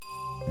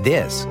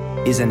This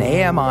is an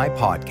AMI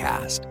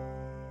podcast.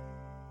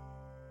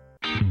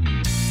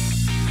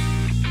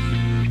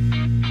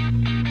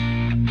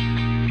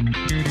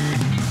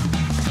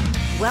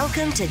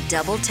 Welcome to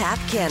Double Tap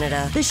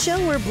Canada, the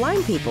show where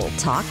blind people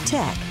talk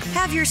tech.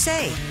 Have your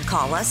say.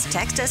 Call us,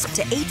 text us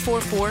to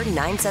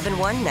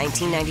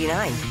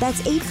 844-971-1999.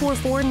 That's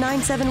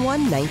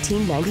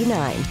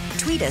 844-971-1999.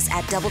 Tweet us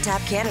at Double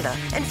Tap Canada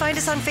and find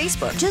us on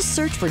Facebook. Just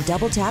search for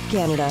Double Tap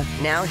Canada.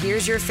 Now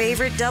here's your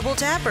favorite Double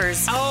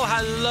Tappers. Oh,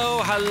 hello.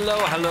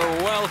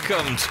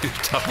 Welcome to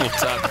Double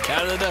Tap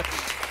Canada.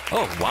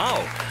 Oh,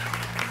 wow.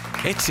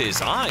 It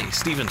is I,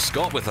 Stephen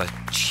Scott, with a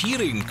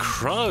cheering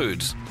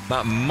crowd.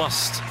 That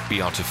must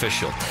be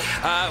artificial.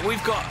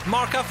 We've got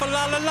Mark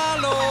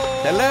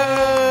Afalalalalo.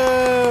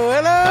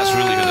 Hello. That's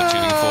really who they're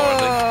cheering for, I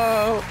think.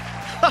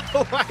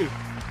 Oh,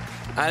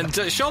 wow.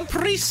 And Sean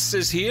Priest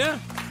is here.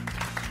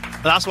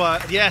 That's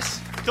why, yes.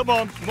 Come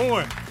on,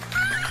 more.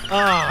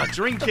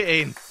 Drink it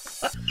in.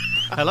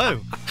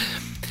 Hello.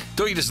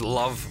 Don't you just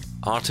love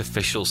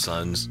artificial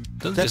sounds?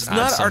 Don't That's just add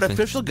not something.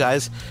 artificial,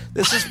 guys.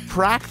 This is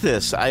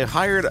practice. I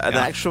hired an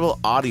actual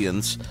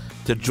audience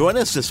to join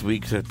us this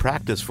week to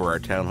practice for our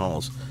town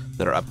halls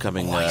that are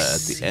upcoming at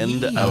the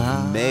end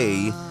of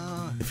May.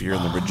 If you're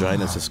in the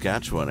Regina,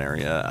 Saskatchewan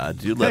area,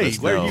 do let us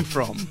know. Where are you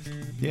from?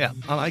 Yeah,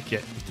 I like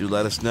it. Do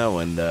let us know,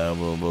 and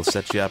we'll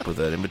set you up with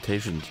an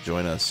invitation to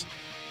join us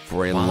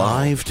for a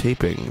live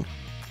taping.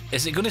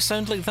 Is it going to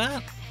sound like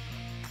that?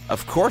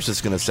 Of course,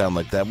 it's going to sound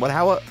like that.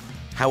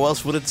 How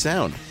else would it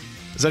sound?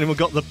 Has anyone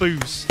got the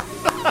booze?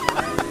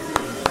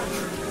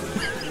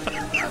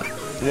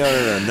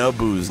 No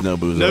booze. No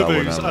booze,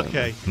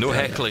 okay. No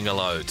heckling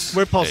allowed.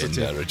 We're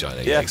positive. In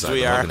Regina. Yes, exactly.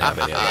 we We're are. gonna have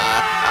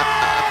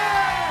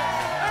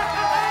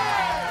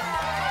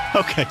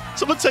it, Okay,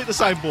 someone take the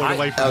soundboard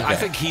away from me. I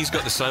think he's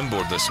got the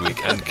soundboard this week,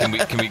 and can we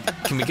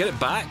get it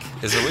back?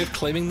 Is there a way of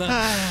claiming that?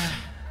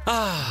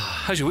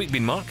 How's your week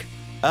been, Mark?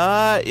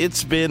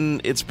 It's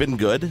been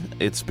good.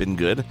 It's been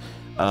good.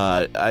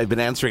 I've been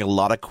answering a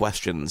lot of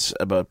questions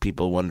about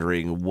people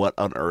wondering what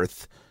on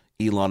earth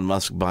Elon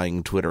Musk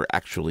buying Twitter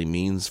actually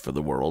means for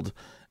the world,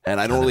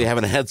 and I don't really have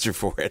an answer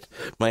for it.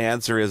 My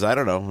answer is I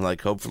don't know. Like,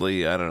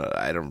 hopefully, I don't know.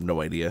 I have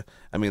no idea.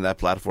 I mean, that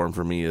platform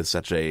for me is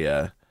such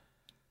a.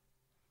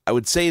 I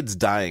would say it's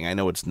dying. I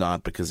know it's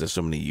not because there's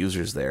so many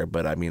users there,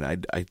 but I mean, I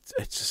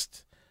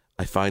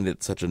find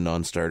it such a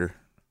non-starter.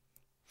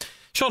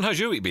 Sean, how's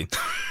your week been?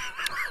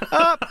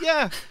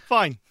 Yeah,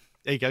 fine.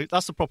 There you go.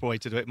 That's the proper way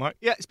to do it, Mark.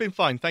 Yeah, it's been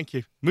fine. Thank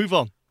you. Move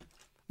on.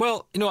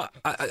 Well, you know,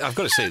 I've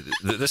got to say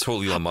that this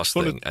whole Elon Musk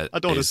thing. I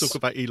don't want to talk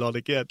about Elon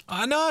again.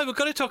 I know, we've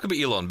got to talk about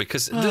Elon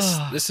because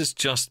this has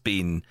just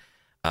been.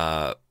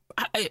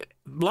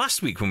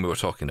 Last week when we were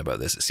talking about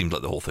this, it seemed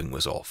like the whole thing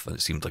was off, and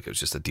it seemed like it was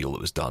just a deal that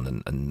was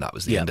done, and that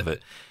was the end of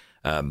it.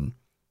 And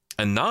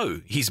now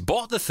he's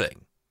bought the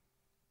thing.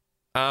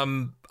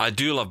 I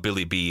do love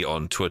Billy B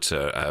on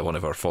Twitter, one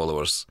of our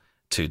followers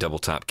to Double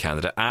Tap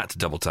Canada, at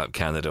Double Tap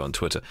Canada on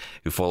Twitter,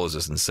 who follows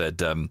us and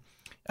said,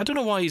 I don't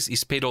know why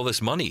he's paid all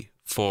this money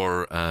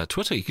for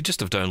Twitter. You could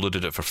just have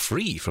downloaded it for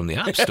free from the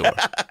App Store.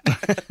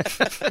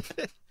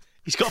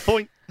 He's got a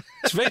point.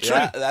 It's very true.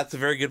 Yeah, that's a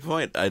very good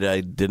point.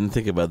 I didn't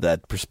think about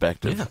that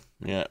perspective.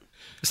 Yeah.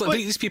 It's like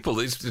these people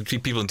in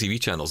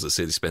TV channels that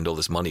say they spend all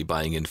this money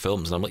buying in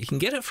films, and I'm like, you can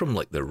get it from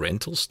like the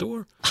rental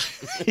store.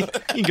 You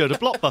can go to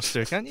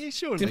Blockbuster, can't you?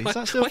 Surely.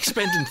 Why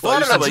spending thousands? Well, I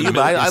don't know about you,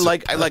 but I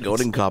like pounds?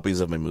 owning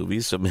copies of my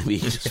movies, so maybe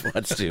he just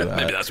wants to.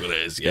 Maybe that's what it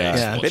is.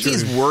 Yeah. Maybe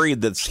he's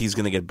worried that he's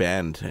going to get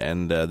banned,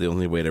 and the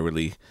only way to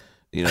really,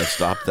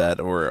 stop that,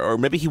 or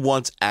maybe he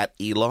wants at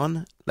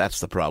Elon. That's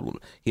the problem.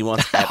 He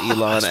wants at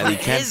Elon, and he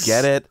can't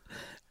get it.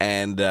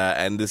 And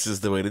this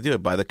is the way to do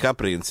it: buy the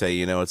company and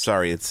say,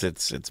 sorry,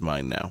 it's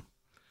mine now.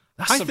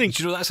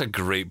 That's a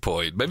great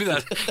point. Maybe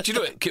that.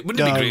 Wouldn't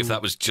it be great if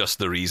that was just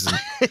the reason?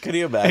 Can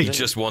you imagine? He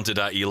just wanted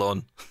at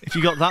Elon. If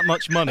you got that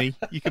much money,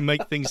 you can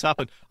make things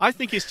happen. I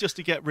think it's just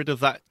to get rid of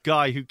that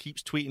guy who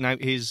keeps tweeting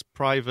out his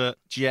private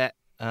jet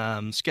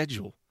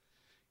schedule.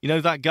 You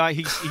know that guy?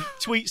 He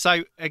tweets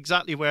out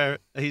exactly where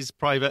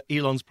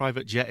Elon's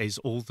private jet is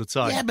all the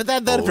time. Yeah, but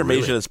that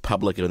information is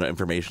public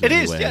information. It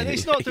anyway. is. Yeah,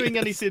 he's not doing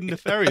anything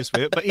nefarious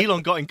with it. But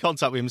Elon got in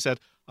contact with him and said,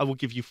 "I will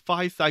give you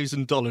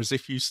 $5,000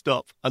 if you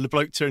stop." And the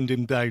bloke turned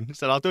him down. He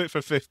said, "I'll do it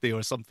for 50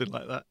 or something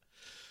like that."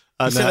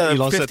 And he said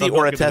Elon 50 said,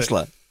 or a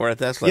Tesla. Or a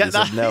Tesla. Yeah, he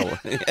said no.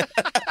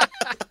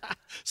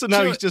 So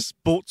now he's just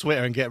bought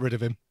Twitter and get rid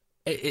of him.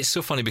 It's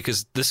so funny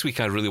because this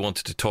week I really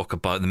wanted to talk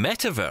about the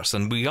metaverse,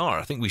 and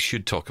I think we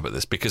should talk about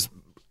this because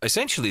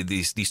essentially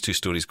these two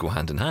stories go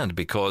hand in hand,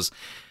 because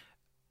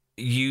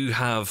you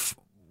have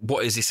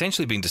what is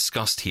essentially being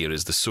discussed here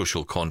is the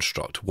social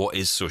construct. What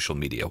is social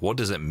media? What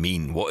does it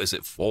mean? What is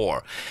it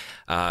for?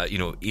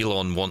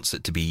 Elon wants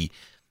it to be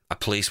a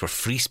place where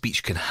free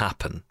speech can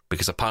happen,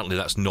 because apparently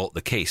that's not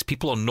the case.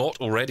 People are not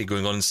already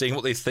going on and saying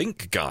what they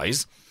think,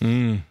 guys.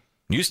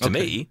 News to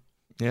me.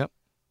 Yep.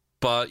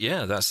 But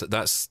yeah,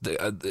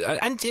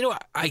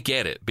 I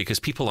get it, because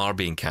people are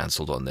being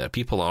cancelled on there.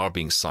 People are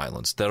being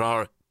silenced. There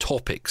are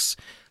topics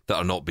that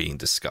are not being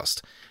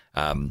discussed.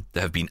 that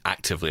have been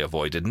actively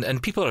avoided.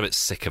 And people are a bit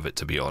sick of it,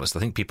 to be honest. I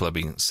think people are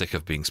being sick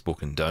of being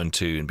spoken down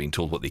to and being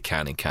told what they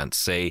can and can't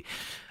say.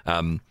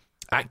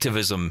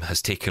 Activism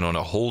has taken on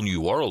a whole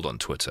new world on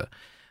Twitter.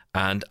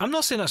 And I'm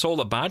not saying that's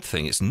all a bad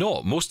thing. It's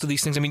not. Most of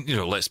these things, I mean,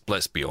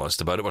 let's be honest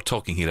about it. We're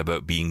talking here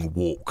about being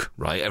woke,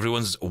 right?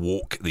 Everyone's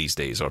woke these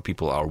days, or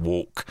people are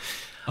woke.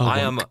 I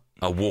am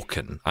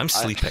awoken. I'm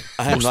sleeping.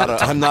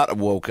 I'm not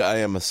woke. I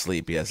am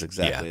asleep. Yes,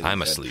 exactly. Yeah,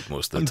 I'm asleep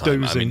most of the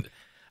time. Dozing. I mean,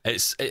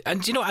 it's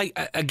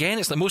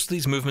like most of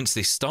these movements,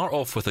 they start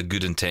off with a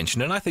good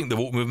intention, and I think the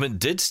woke movement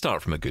did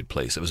start from a good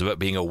place. It was about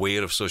being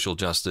aware of social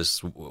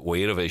justice,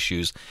 aware of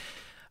issues.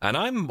 And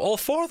I'm all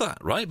for that,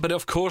 right? But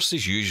of course,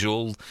 as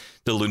usual,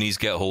 the loonies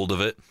get hold of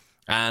it,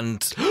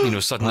 and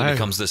suddenly it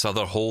becomes this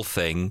other whole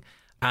thing.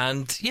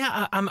 And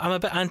yeah, I'm a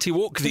bit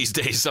anti-woke these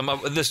days. I'm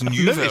this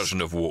new version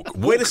of woke.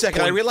 Wait a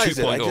second, I realized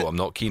it. 2.0, I'm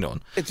not keen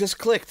on. It just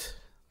clicked.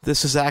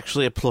 This is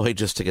actually a ploy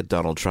just to get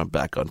Donald Trump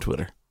back on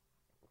Twitter.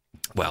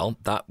 Well,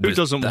 who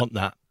doesn't want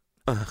that?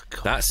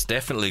 That's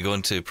definitely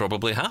going to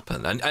probably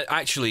happen. And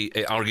actually,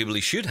 it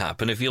arguably should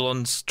happen if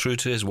Elon's true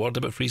to his word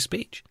about free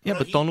speech. Yeah,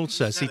 but Donald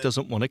says he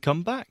doesn't want to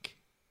come back.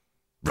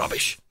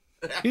 Rubbish.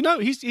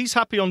 He's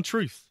happy on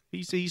truth.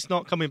 He's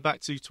not coming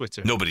back to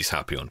Twitter. Nobody's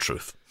happy on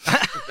truth.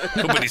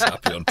 Nobody's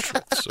happy on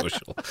Truth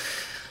Social.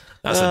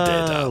 That's a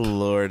dead app. Oh,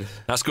 Lord.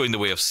 That's going the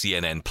way of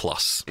CNN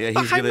Plus. Yeah,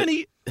 but how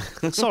many...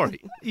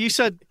 Sorry, you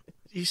said,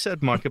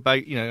 Mark,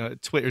 about,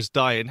 Twitter's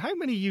dying. How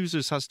many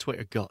users has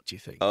Twitter got, do you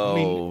think?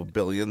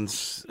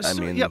 Billions.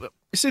 Yeah, but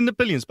it's in the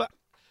billions. But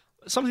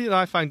something that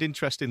I found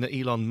interesting that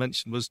Elon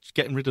mentioned was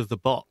getting rid of the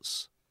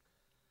bots.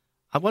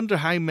 I wonder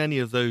how many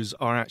of those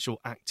are actual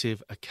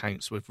active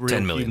accounts with real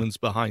humans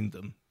behind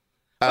them.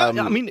 I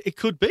mean, it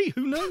could be.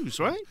 Who knows,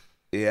 right?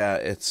 Yeah,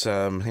 it's...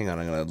 hang on,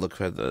 I'm going to look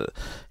for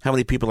how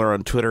many people are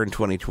on Twitter in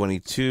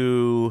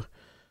 2022.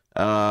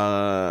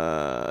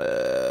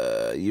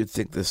 You'd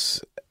think this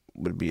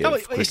would be a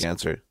quick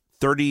answer.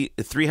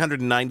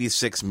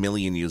 396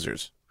 million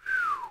users.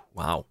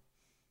 Wow.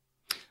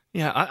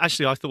 Yeah, I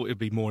thought it would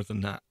be more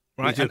than that.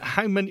 Right, and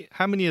how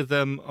many of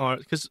them are...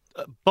 Because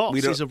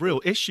bots is a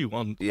real issue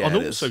on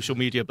all social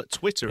media, but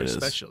Twitter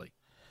especially.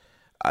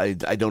 I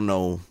don't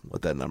know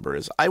what that number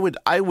is. I would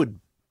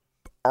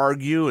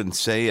argue and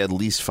say at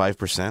least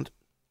 5%.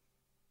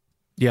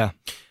 Yeah.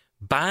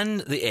 Ban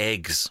the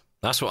eggs.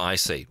 That's what I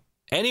say.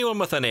 Anyone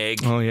with an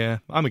egg... Oh, yeah.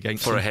 I'm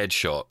against for a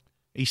headshot.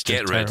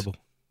 Easter's terrible.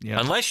 Yeah.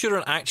 Unless you're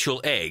an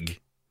actual egg,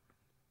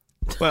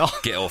 well,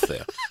 get off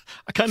there.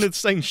 I kind of the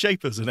same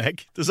shape as an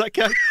egg. Does that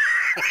count?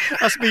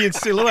 That's me in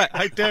silhouette.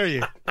 How dare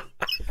you?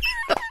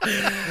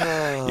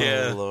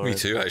 Yeah, Lord. Me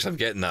too, actually. I'm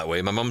getting that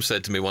way. My mum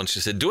said to me once, she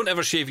said, don't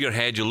ever shave your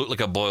head, you look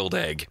like a boiled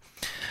egg.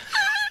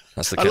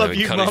 That's the kind of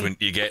encouragement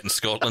you get in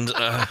Scotland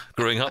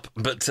growing up.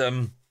 But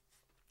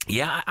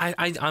yeah,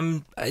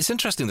 I'm. It's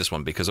interesting, this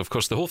one, because of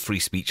course the whole free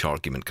speech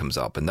argument comes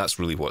up, and that's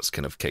really what's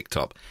kind of kicked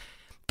up.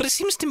 But it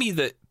seems to me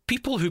that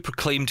people who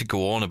proclaim to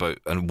go on about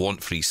and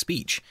want free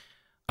speech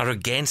are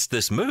against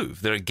this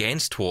move. They're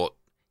against what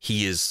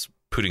he is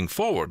putting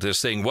forward. They're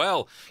saying,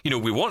 well,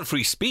 we want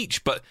free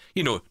speech, but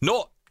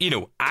not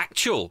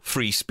actual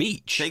free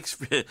speech. Takes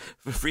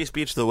free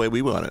speech the way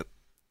we want it.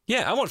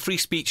 Yeah, I want free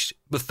speech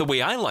with the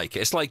way I like it.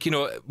 It's like,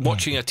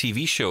 watching a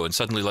TV show and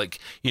suddenly, like,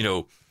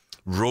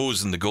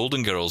 Rose and the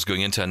Golden Girls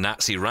going into a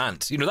Nazi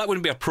rant. That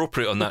wouldn't be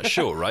appropriate on that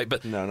show, right?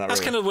 But no, not that's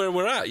really. kind of where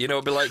we're at.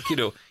 It'd be like,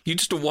 you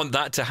just don't want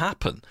that to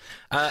happen.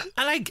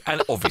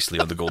 And obviously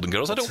on the Golden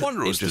Girls, I don't want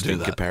Rose to do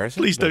that.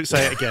 Comparison. Please don't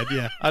say it again.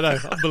 Yeah, I know.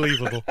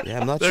 Unbelievable. Yeah,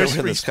 I'm not sure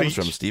where this comes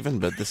from, Stephen,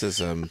 but this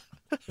is...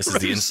 This is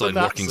the inside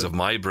workings of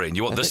my brain.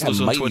 You want this on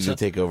Twitter? I Twitter? might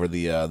take over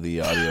the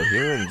audio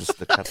here and just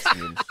the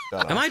cutscenes.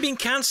 Am I being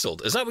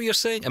cancelled? Is that what you're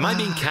saying? Am I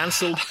being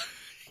cancelled?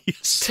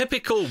 Yes.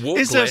 Typical woke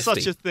Is there lefty.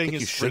 such a thing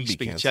as free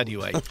speech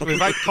anyway?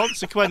 Without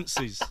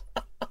consequences?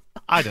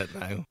 I don't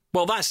know.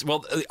 Well,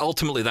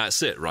 ultimately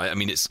that's it, right? I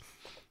mean,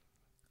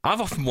 I've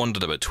often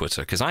wondered about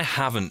Twitter because I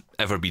haven't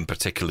ever been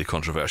particularly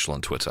controversial on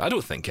Twitter. I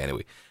don't think,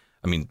 anyway.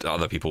 I mean,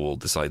 other people will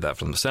decide that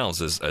for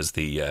themselves as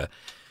the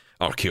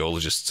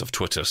archaeologists of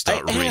Twitter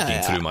start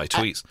raking through my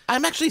tweets.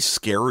 I'm actually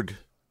scared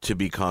to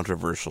be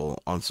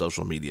controversial on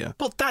social media.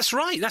 Well, that's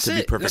right. That's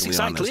it. That's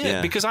exactly honest, it.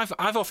 yeah. Because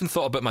I've often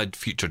thought about my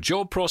future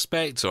job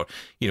prospects or,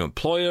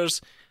 employers.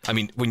 I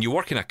mean, when you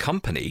work in a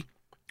company,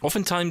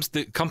 oftentimes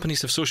the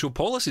companies have social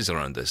policies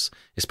around this.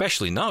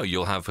 Especially now,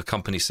 you'll have a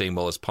company saying,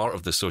 well, as part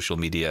of the social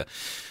media,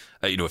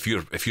 if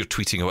you're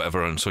tweeting or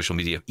whatever on social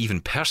media, even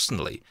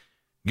personally,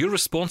 you're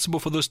responsible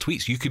for those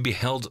tweets. You could be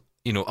held,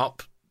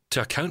 up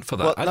to account for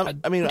that. Well,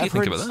 what do you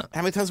think about that?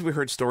 How many times have we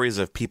heard stories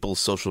of people's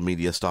social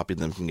media stopping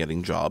them from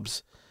getting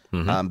jobs?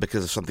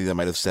 Because of something they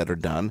might have said or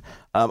done.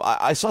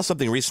 I saw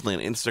something recently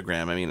on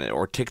Instagram,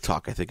 or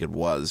TikTok, I think it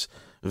was,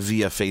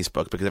 via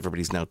Facebook, because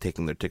everybody's now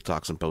taking their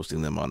TikToks and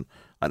posting them on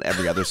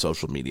every other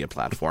social media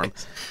platform.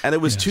 And it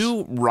was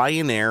two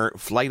Ryanair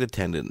flight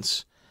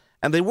attendants.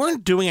 And they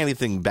weren't doing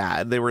anything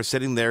bad. They were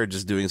sitting there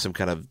just doing some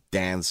kind of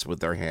dance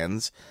with their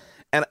hands.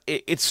 And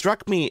it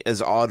struck me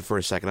as odd for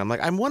a second. I'm like,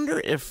 I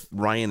wonder if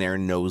Ryanair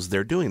knows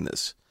they're doing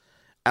this.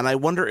 And I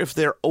wonder if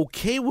they're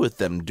okay with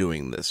them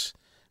doing this.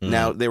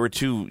 Now, they were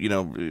two,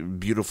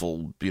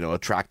 beautiful,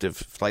 attractive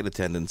flight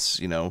attendants,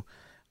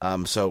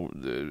 so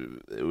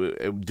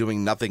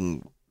doing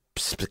nothing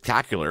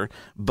spectacular.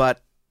 But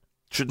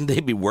shouldn't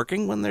they be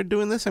working when they're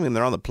doing this? I mean,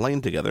 they're on the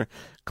plane together.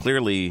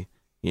 Clearly,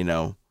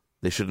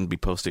 they shouldn't be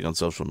posting on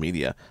social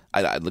media.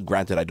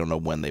 Granted, I don't know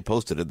when they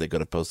posted it. They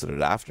could have posted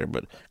it after,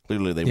 but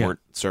clearly they weren't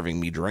serving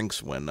me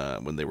drinks when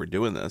they were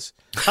doing this.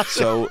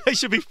 So they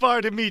should be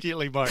fired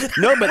immediately, Mark.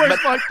 No, but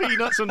Where's my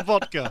peanuts and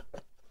vodka?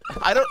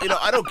 I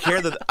don't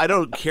care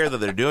that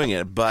they're doing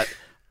it, but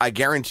I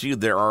guarantee you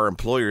there are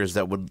employers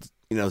that would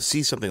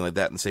see something like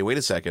that and say, "Wait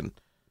a second,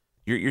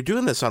 you're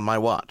doing this on my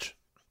watch."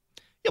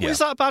 Yeah, but is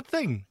that a bad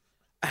thing?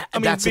 I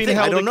mean, that's the being thing.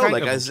 I held don't know.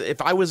 Like,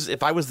 accountable.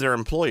 if I was their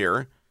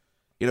employer,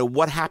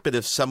 what happened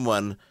if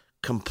someone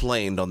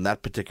complained on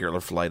that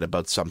particular flight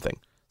about something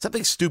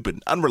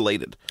stupid,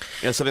 unrelated?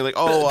 Something like,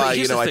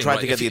 I tried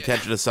to get the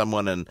attention of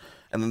someone, and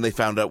then they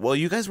found out, well,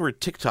 you guys were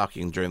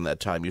TikToking during that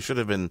time. You should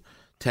have been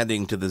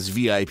tending to this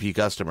VIP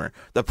customer.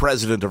 The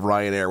president of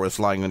Ryanair was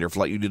flying on your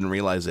flight. You didn't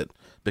realize it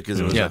because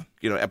it was a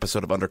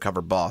episode of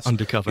Undercover Boss.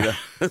 Undercover.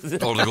 Or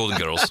the Golden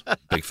Girls.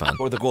 Big fan.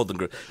 Or the Golden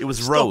Girls. It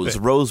was Rose.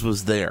 Rose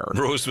was there.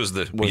 Rose was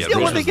the...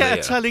 when they get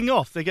a telling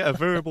off, they get a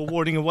verbal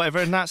warning or whatever,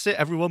 and that's it.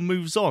 Everyone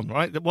moves on,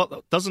 right?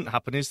 What doesn't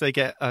happen is they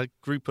get a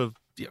group of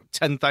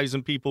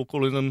 10,000 people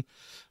calling them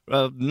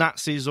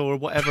Nazis or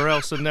whatever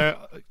else, and they're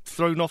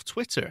thrown off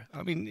Twitter.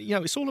 I mean,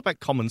 it's all about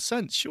common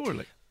sense,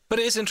 surely. But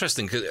it is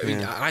interesting because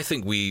I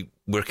think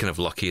we're kind of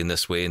lucky in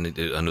this way, and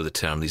I know the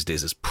term these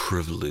days is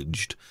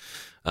privileged.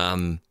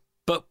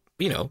 But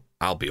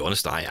I'll be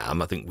honest,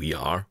 I think we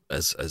are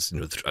as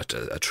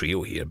a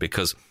trio here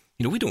because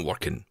we don't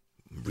work in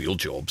real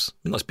jobs. I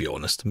mean, let's be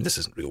honest. I mean, this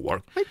isn't real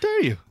work. How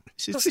dare you?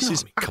 This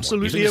is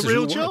absolutely a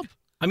real job.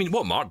 I mean,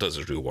 what Mark does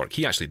is real work.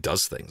 He actually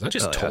does things. I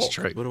just talk. That's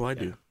true. What do I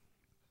do?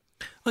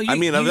 Well,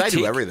 I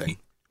do everything.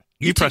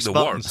 You press take the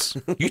buttons.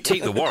 words. You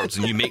take the words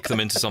and you make them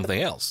into something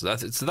else.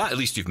 That at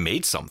least you've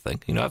made something.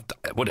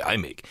 What did I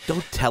make?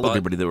 Don't tell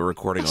everybody that we're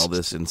recording all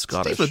this in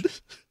Scottish.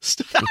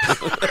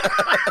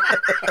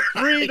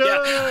 Freedom!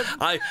 Yeah,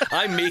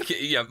 I make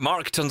it. Yeah,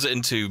 Mark turns it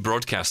into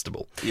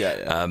broadcastable.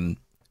 Yeah.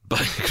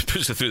 But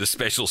puts it through the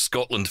special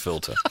Scotland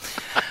filter.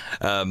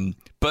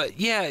 But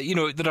yeah,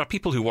 there are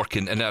people who work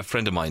in, and a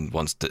friend of mine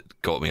once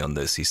got me on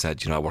this. He said,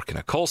 I work in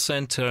a call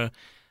centre.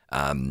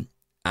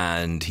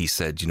 And he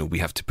said, we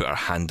have to put our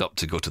hand up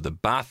to go to the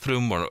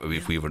bathroom, or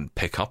if we wouldn't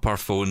pick up our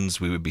phones,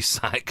 we would be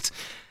sacked.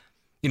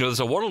 There's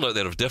a world out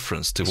there of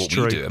difference to what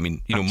we do. I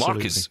mean,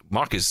 Mark is,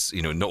 not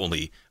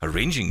only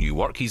arranging new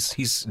work,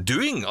 he's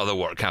doing other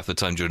work half the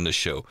time during this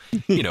show.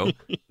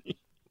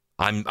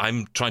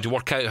 I'm trying to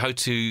work out how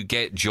to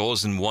get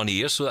Jaws in one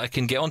ear so that I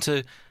can get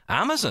onto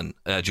Amazon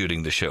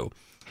during the show.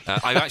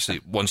 I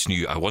once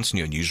knew a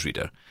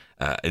newsreader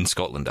in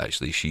Scotland.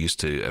 Actually, she used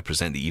to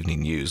present the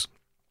evening news.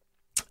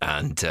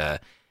 And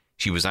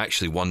she was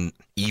actually one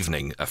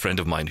evening, a friend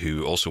of mine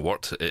who also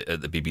worked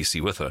at the BBC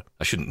with her.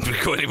 I shouldn't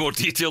go any more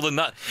detail than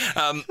that.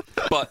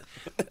 But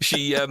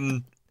she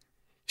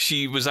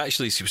was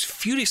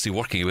furiously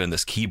working away on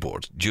this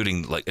keyboard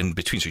during, in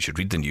between, so she should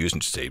read the news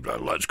and say,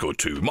 let's go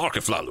to Mark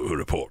Aflalo, who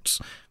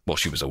reports. Well,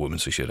 she was a woman,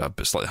 so she had a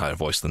slightly higher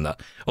voice than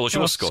that. Although she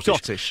was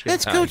Scottish.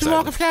 Let's go to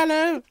Mark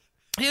Aflalo.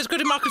 Let's go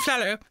to Mark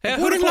Aflalo.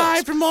 Reporting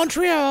live from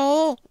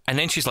Montreal. And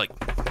then she's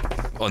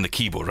on the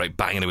keyboard, right,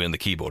 banging away on the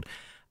keyboard.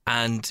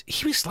 And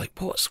he was like,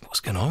 what's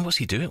going on? What's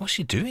he doing? What's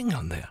she doing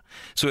on there?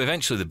 So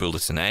eventually the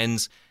bulletin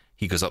ends.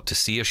 He goes up to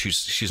see her.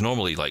 She's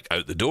normally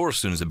out the door as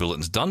soon as the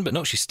bulletin's done, but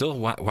no, she's still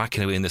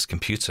whacking away in this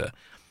computer.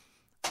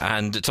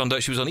 And it turned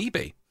out she was on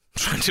eBay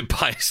trying to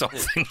buy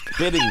something.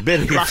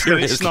 bidding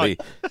furiously.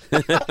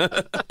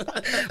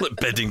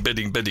 Look, bidding.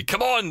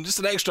 Come on, just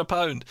an extra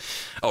 £1.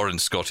 Or in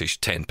Scottish,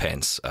 10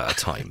 pence at a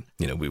time.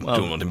 We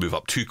don't want to move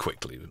up too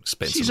quickly.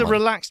 She's a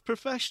relaxed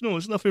professional.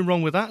 There's nothing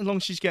wrong with that. As long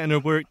as she's getting her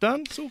work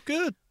done, it's all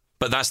good.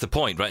 But that's the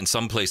point, right? In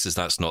some places,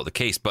 that's not the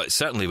case. But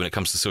certainly when it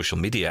comes to social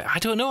media, I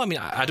don't know. I mean,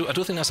 I don't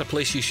think that's a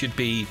place you should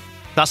be.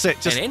 That's it.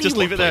 Just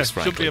leave it there.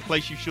 Frankly. Should be a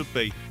place you should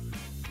be.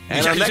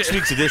 And on next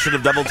week's edition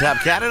of Double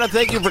Tap Canada,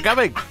 thank you for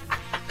coming.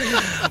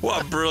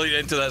 What a brilliant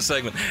end to that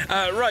segment.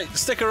 Right,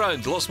 stick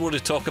around. Lots more to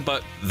talk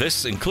about,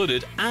 this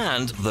included,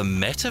 and the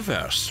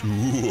metaverse.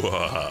 Ooh.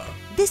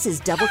 This is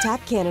Double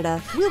Tap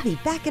Canada. We'll be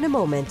back in a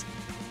moment.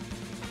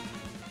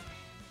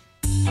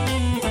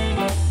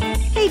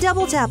 Hey,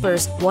 Double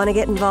Tappers, want to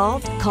get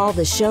involved? Call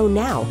the show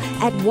now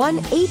at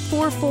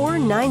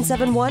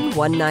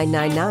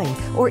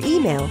 1-844-971-1999 or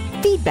email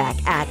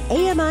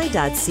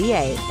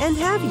feedback@ami.ca and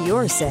have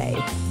your say.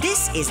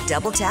 This is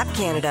Double Tap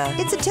Canada.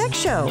 It's a tech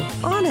show,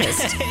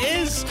 honest. It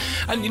is.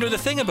 And the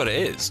thing about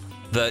it is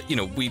that,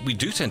 we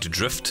do tend to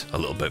drift a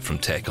little bit from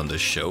tech on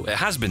this show. It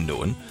has been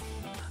known.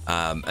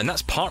 And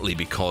that's partly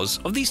because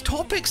of these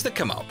topics that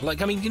come up.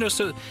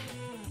 So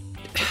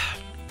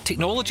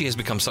technology has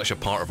become such a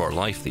part of our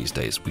life these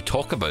days. We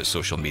talk about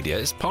social media.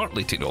 It's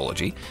partly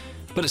technology,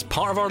 but it's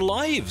part of our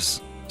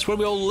lives. It's where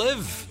we all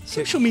live.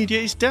 Social media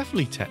is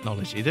definitely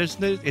technology.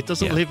 It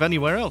doesn't live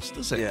anywhere else,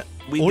 does it? Yeah,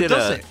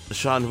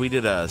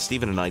 Sean,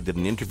 Stephen and I did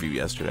an interview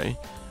yesterday.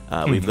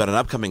 We've got an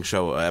upcoming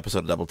episode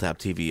of Double Tap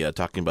TV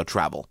talking about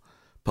travel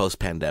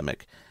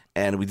post-pandemic.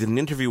 And we did an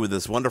interview with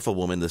this wonderful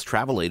woman, this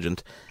travel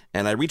agent,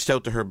 and I reached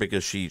out to her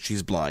because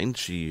she's blind.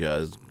 She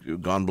has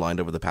gone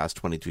blind over the past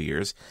 22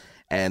 years.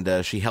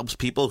 And she helps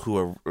people who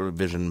are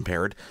vision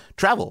impaired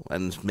travel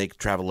and make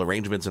travel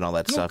arrangements and all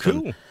that stuff.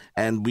 Cool.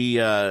 And we,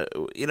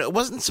 it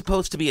wasn't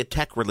supposed to be a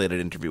tech-related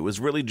interview. It was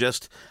really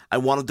just, I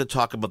wanted to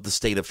talk about the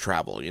state of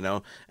travel,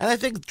 And I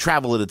think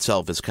travel in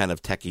itself is kind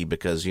of techie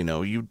because,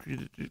 you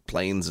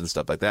planes and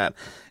stuff like that.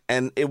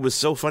 And it was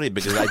so funny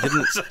because I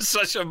didn't...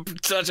 such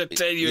a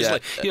tenuous...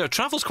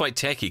 travel's quite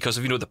techie because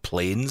of, the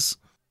planes.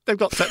 They've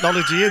got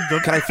technology in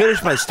them. Can I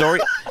finish my story?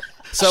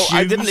 So Shoes.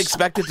 I didn't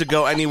expect it to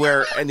go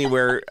anywhere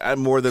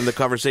more than the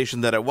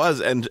conversation that it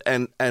was. And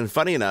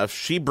funny enough,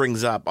 she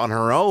brings up on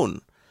her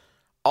own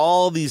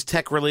all these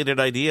tech-related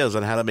ideas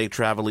on how to make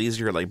travel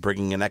easier, like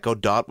bringing an Echo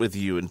Dot with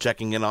you and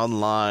checking in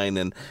online.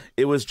 And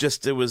it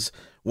was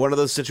one of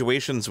those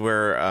situations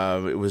where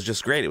it was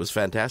just great. It was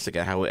fantastic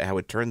how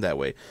it turned that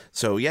way.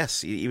 So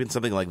yes, even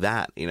something like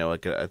that,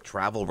 like a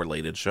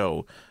travel-related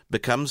show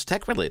becomes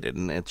tech-related.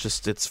 And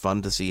it's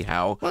fun to see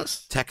how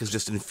tech is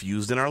just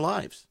infused in our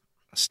lives.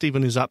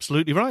 Stephen is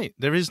absolutely right.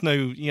 There is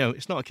no,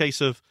 it's not a case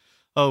of,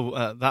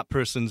 that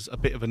person's a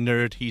bit of a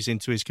nerd, he's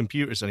into his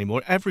computers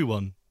anymore.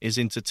 Everyone is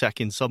into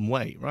tech in some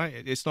way, right?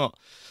 It's not...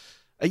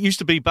 It used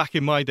to be back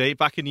in my day,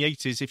 back in the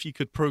 80s, if you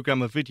could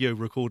program a video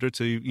recorder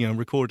to,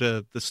 record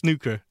the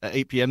snooker at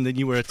 8 p.m., then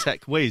you were a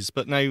tech whiz.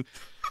 But now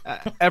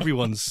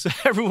everyone's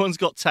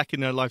got tech in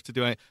their life to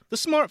do it. The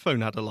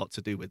smartphone had a lot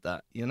to do with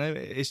that,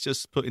 It's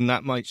just putting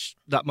that much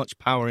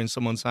power in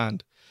someone's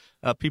hand.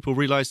 People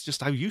realise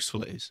just how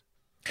useful it is.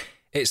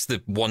 It's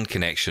the one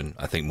connection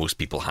I think most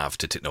people have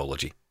to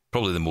technology.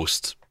 Probably the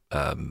most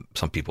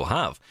some people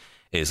have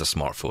is a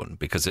smartphone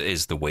because it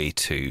is the way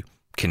to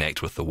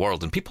connect with the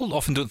world. And people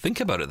often don't think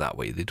about it that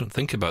way. They don't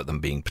think about them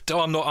being,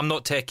 I'm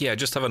not techie. I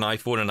just have an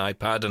iPhone, an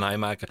iPad, an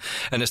iMac.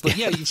 And it's like,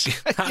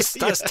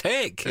 that's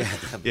tech.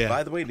 Yeah.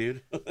 By the way,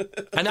 dude.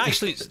 And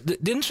actually,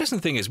 the interesting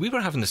thing is we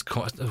were having this,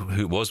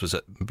 who was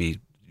it maybe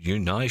you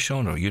and I,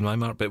 Sean, or you and I,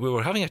 Mark? But we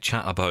were having a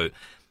chat about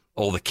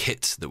all the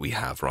kit that we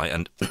have, right?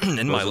 And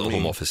in my little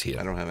home office here,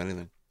 I don't have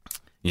anything.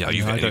 Yeah,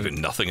 you've got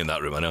nothing in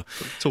that room, I know.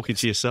 Talking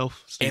to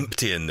yourself. Steve.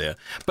 Empty in there.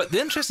 But the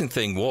interesting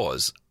thing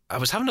was, I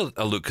was having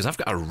a look, because I've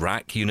got a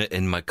rack unit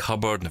in my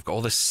cupboard, and I've got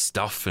all this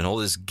stuff and all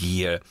this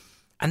gear.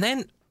 And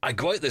then I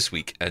go out this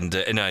week, and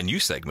in a new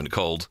segment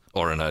called,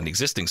 or in an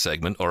existing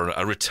segment, or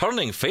a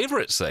returning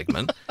favourite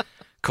segment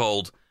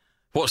called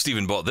What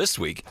Stephen Bought This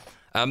Week,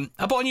 I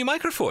bought a new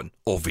microphone,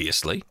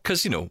 obviously,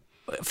 because,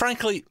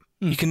 frankly...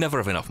 You can never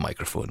have enough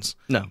microphones.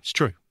 No, it's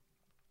true.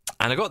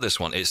 And I got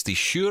this one. It's the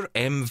Shure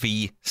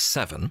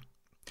MV7.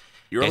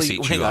 You're only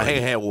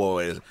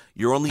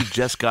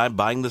just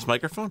buying this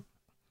microphone?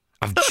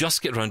 I've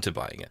just get around to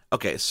buying it.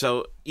 Okay,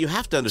 so you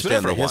have to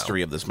understand the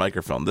history of this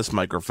microphone. This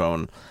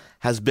microphone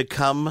has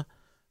become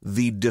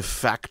the de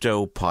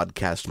facto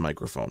podcast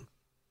microphone.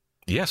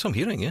 Yes, I'm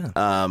hearing,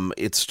 yeah.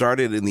 It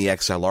started in the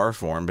XLR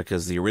form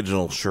because the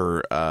original Shure,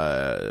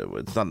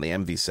 it's not the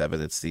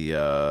MV7, it's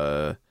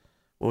the...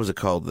 what was it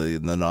called? The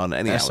non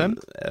SM?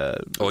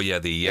 The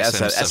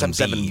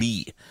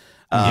SM7B.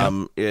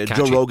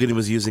 Joe Rogan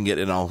was using it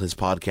in all his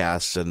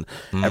podcasts, and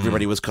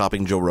everybody was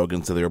copying Joe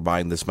Rogan, so they were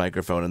buying this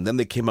microphone. And then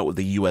they came out with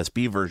the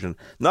USB version.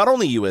 Not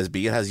only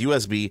USB, it has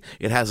USB,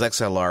 it has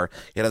XLR,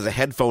 it has a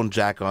headphone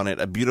jack on it,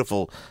 a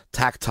beautiful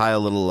tactile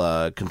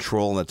little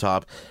control on the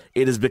top.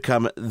 It has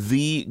become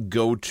the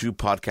go-to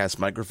podcast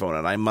microphone.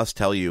 And I must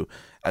tell you,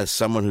 as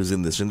someone who's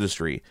in this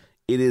industry,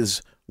 it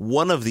is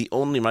one of the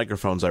only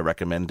microphones I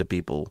recommend to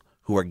people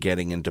who are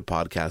getting into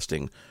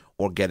podcasting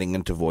or getting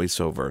into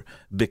voiceover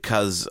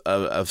because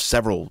of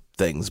several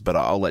things. But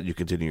I'll let you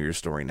continue your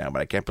story now.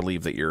 But I can't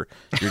believe that you're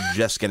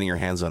just getting your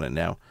hands on it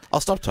now.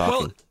 I'll stop talking.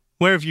 Well,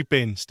 where have you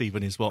been,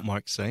 Stephen, is what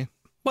Mark's saying.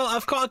 Well,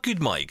 I've got a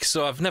good mic,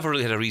 so I've never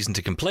really had a reason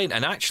to complain.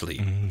 And actually,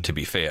 to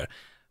be fair,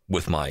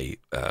 with my,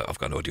 I've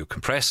got an audio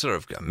compressor,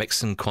 I've got a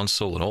mixing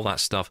console and all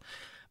that stuff.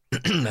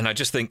 And I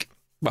just think,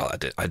 well,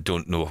 I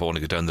don't know if I want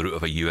to go down the route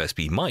of a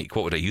USB mic.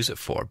 What would I use it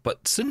for?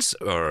 But since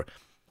our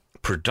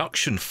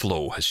production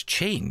flow has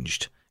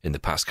changed in the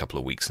past couple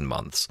of weeks and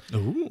months,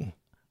 Ooh.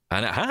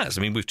 And it has.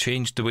 I mean, we've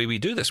changed the way we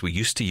do this. We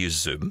used to use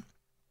Zoom,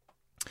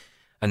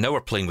 and now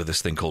we're playing with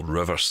this thing called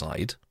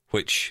Riverside,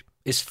 which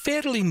is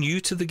fairly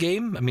new to the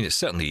game. I mean, it's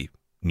certainly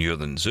newer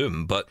than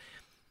Zoom, but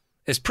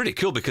it's pretty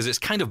cool because it's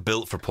kind of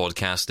built for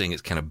podcasting.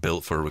 It's kind of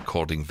built for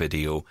recording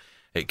video.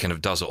 It kind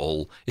of does it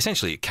all.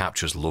 Essentially, it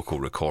captures local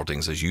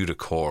recordings. As you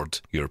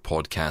record your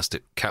podcast,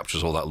 it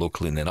captures all that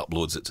locally and then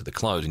uploads it to the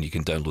cloud, and you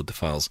can download the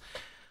files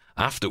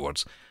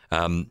afterwards.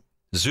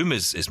 Zoom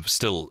is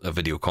still a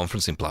video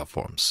conferencing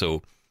platform,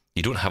 so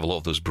you don't have a lot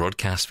of those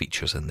broadcast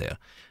features in there.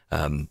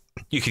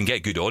 You can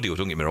get good audio,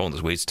 don't get me wrong.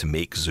 There's ways to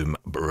make Zoom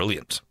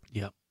brilliant.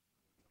 Yeah.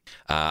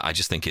 I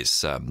just think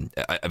it's... I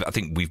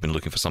think we've been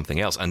looking for something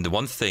else. And the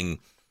one thing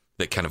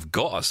that kind of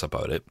got us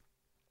about it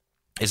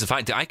is the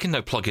fact that I can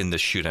now plug in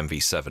this Shure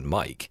MV7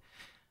 mic,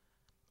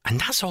 and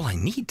that's all I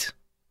need.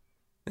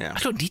 Yeah. I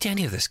don't need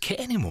any of this kit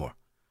anymore.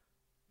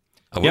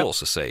 I will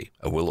also say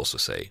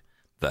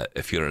that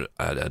if you're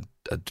I was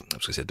going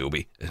to say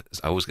Adobe,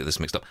 I always get this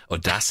mixed up,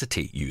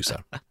 Audacity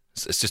user.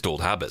 It's just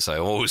old habits. I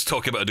always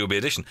talk about Adobe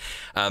Audition.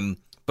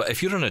 But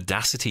if you're an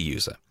Audacity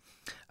user,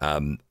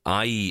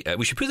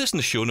 we should put this in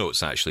the show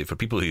notes, actually, for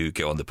people who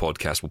get on the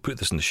podcast. We'll put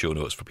this in the show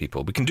notes for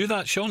people. We can do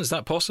that, Sean? Is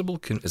that possible?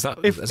 Is that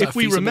if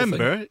we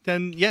remember, thing?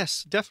 then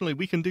yes, definitely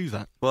we can do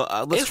that.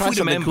 Well, let's try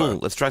something cool.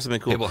 Let's try something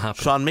cool. It will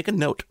happen. Sean, make a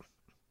note.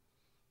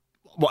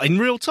 What, in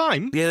real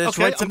time? Yeah, let's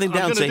write something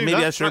down saying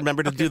maybe I should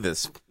remember to do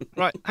this.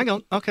 Right, hang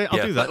on. Okay,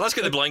 I'll do that. Let's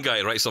get the blind guy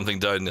to write something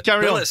down.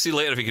 Carry on. Let's see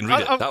later if he can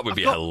read it. That would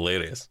be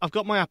hilarious. I've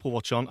got my Apple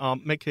Watch on. I'll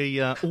make a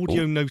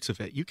audio note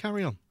of it. You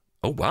carry on.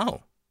 Oh,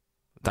 wow.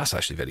 That's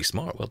actually very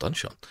smart. Well done,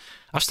 Sean.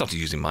 I've started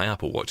using my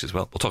Apple Watch as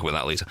well. We'll talk about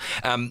that later.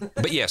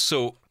 But yeah,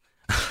 so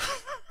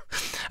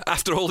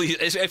after all these,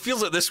 it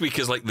feels like this week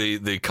is like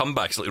the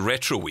comeback. It's like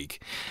retro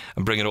week.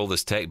 I'm bringing all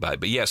this tech back.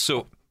 But yeah,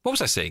 so what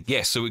was I saying?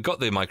 Yeah, so we got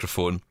the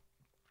microphone,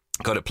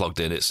 got it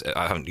plugged in.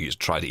 I haven't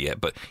tried it yet,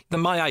 but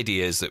my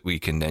idea is that we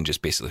can then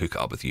just basically hook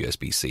it up with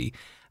USB-C,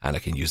 and I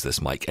can use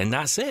this mic, and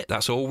that's it.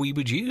 That's all we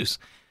would use.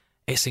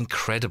 It's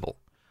incredible.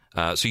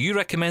 So you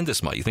recommend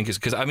this mic? You think it's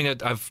because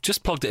I've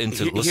just plugged it in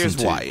to listen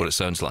to what it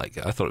sounds like.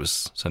 I thought it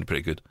sounded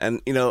pretty good.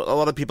 And a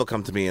lot of people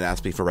come to me and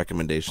ask me for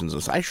recommendations.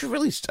 And I should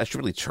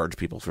really charge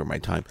people for my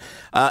time.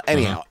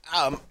 Anyhow,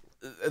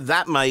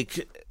 that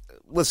mic.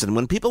 Listen,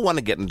 when people want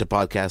to get into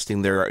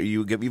podcasting,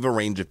 you have a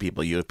range of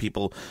people. You have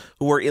people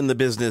who are in the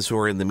business, who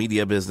are in the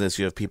media business.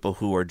 You have people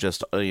who are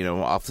just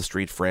off the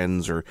street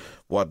friends or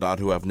whatnot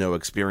who have no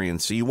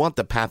experience. So you want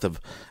the path of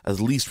as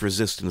least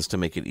resistance to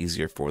make it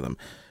easier for them.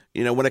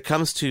 When it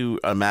comes to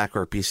a Mac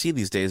or a PC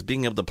these days,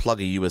 being able to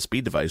plug a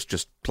USB device,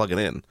 just plug it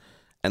in,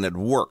 and it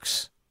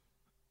works,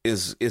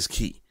 is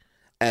key.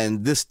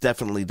 And this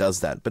definitely does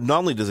that. But not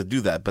only does it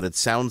do that, but it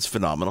sounds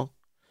phenomenal.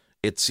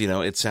 It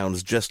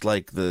sounds just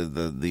like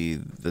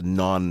the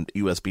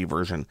non-USB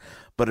version,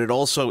 but it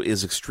also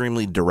is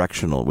extremely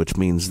directional, which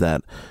means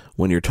that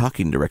when you're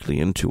talking directly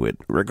into it,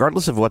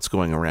 regardless of what's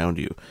going around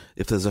you,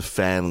 if there's a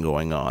fan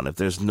going on, if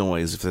there's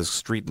noise, if there's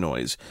street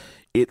noise,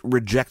 it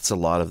rejects a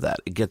lot of that.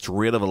 It gets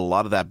rid of a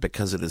lot of that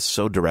because it is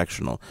so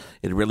directional.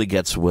 It really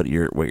gets what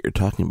you're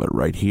talking about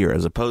right here,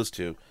 as opposed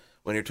to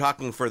when you're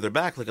talking further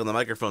back, like on the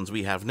microphones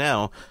we have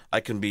now, I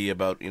can be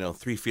about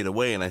 3 feet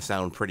away and I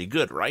sound pretty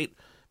good, right?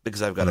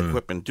 Because I've got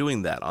equipment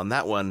doing that. On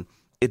that one,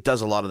 it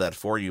does a lot of that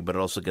for you, but it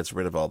also gets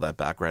rid of all that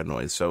background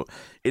noise. So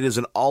it is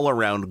an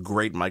all-around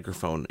great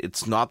microphone.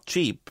 It's not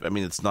cheap.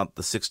 It's not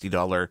the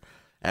 $60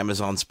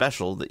 Amazon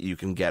special that you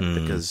can get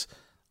because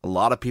a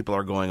lot of people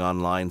are going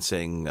online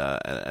saying,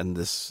 and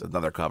this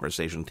another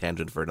conversation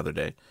tangent for another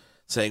day,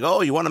 saying,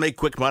 "Oh, you want to make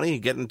quick money?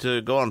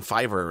 Go on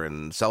Fiverr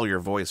and sell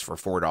your voice for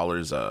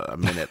 $4 a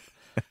minute,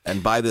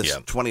 and buy this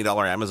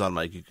 $20 Amazon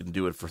mic. You can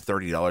do it for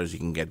 $30. You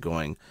can get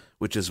going."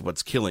 Which is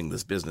what's killing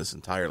this business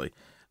entirely.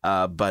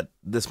 But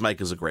this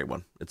mic is a great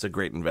one. It's a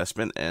great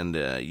investment, and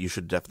you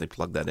should definitely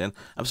plug that in.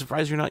 I'm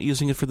surprised you're not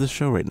using it for this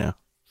show right now.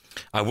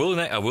 I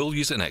will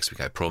use it next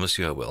week. I promise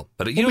you I will.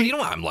 But you know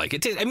what I'm like.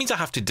 It means I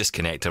have to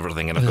disconnect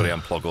everything, and I've got to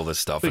unplug all this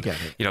stuff. And,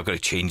 I've got to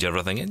change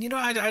everything, and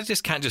I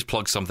just can't just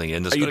plug something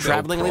in. There's Are you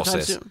traveling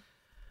anytime soon?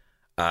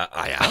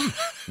 I am.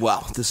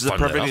 Well, this is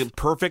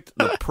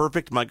the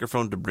perfect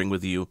microphone to bring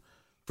with you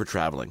for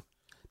traveling.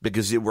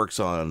 Because it works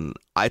on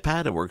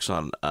iPad, it works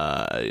on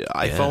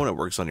iPhone, it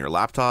works on your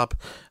laptop.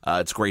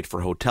 It's great for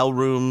hotel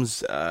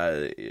rooms.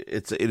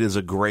 It is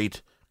a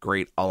great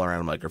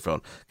all-around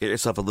microphone. Get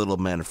yourself a little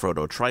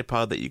Manfrotto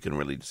tripod that you can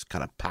really just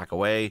kind of pack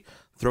away,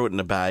 throw it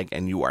in a bag,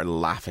 and you are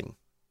laughing.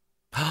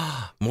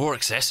 More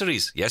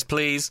accessories. Yes,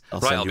 please.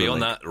 I'll be on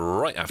that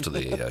right after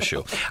the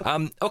show.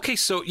 Okay,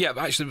 so yeah,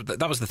 actually,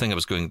 that was the thing I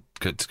was going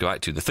to go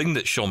back to. The thing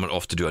that Sean went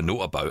off to do a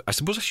note about, I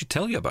suppose I should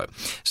tell you about,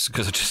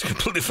 because I just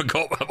completely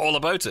forgot all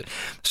about it.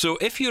 So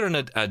if you're in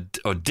an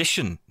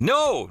audition,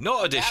 no,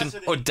 not audition,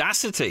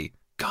 Audacity.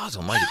 God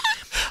almighty.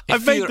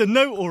 I've made the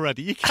note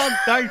already. You can't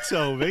now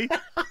tell me.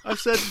 I've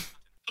said,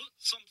 put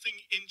something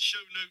in show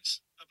notes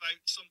about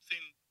something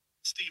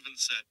Stephen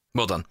said.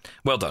 Well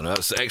done.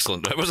 That's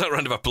excellent. Was that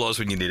round of applause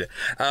when you need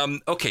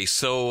it? Okay,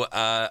 so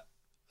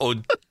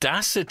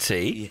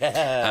Audacity,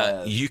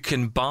 you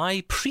can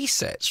buy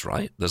presets,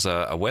 right? There's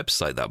a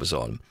website that was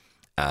on,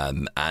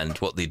 and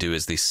what they do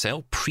is they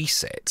sell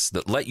presets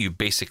that let you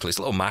basically, it's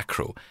a little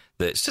macro,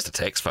 it's just a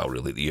text file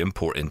really that you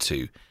import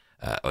into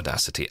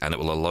Audacity, and it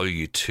will allow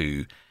you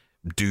to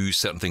do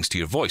certain things to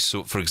your voice.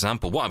 So, for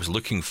example, what I was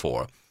looking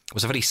for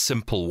was a very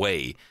simple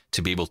way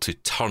to be able to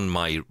turn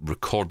my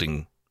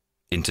recording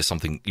into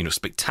something,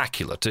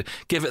 spectacular, to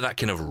give it that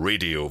kind of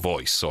radio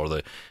voice or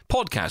the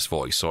podcast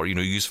voice, or,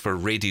 use for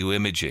radio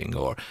imaging,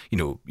 or,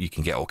 you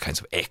can get all kinds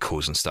of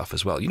echoes and stuff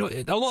as well.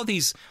 A lot of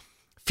these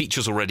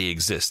features already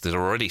exist. There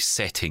are already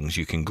settings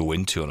you can go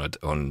into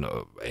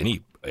on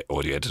any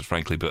audio editor,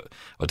 frankly, but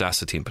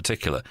Audacity in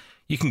particular,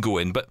 you can go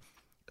in, but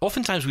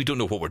oftentimes we don't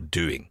know what we're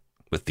doing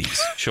with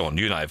these. Sean,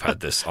 you and I have had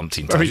this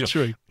umpteen Very times.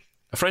 true.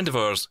 A friend of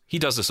ours, he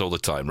does this all the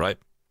time, right?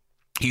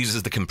 He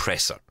uses the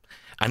compressor.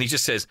 And he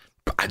just says,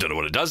 I don't know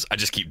what it does. I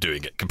just keep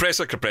doing it.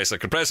 Compressor, compressor,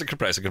 compressor,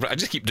 compressor, compressor. I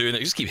just keep doing it.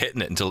 I just keep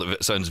hitting it until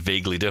it sounds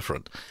vaguely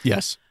different.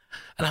 Yes.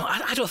 And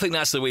I don't think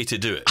that's the way to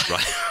do it,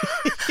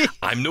 right?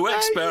 I'm no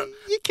expert.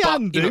 You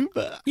can but, do,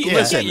 but... Yeah,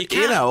 Listen, you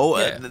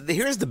can.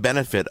 Here's the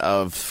benefit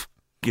of,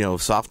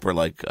 software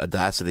like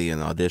Audacity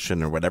and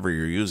Audition or whatever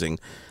you're using.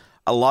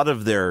 A lot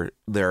of their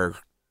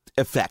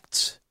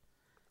effects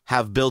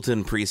have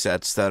built-in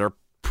presets that are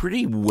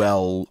pretty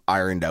well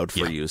ironed out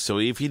for you. So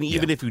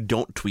even if you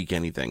don't tweak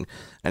anything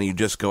and you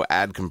just go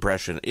add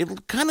compression, it'll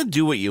kind of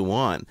do what you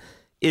want.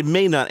 It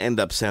may not end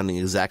up sounding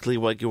exactly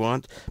what you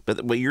want,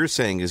 but what you're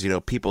saying is,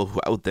 people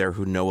out there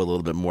who know a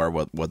little bit more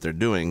what they're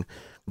doing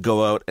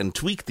go out and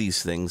tweak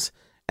these things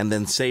and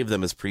then save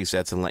them as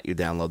presets and let you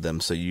download them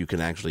so you can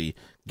actually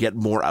get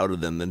more out of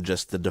them than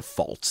just the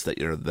defaults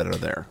that are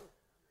there.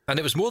 And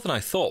it was more than I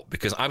thought,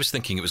 because I was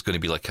thinking it was going to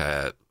be like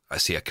a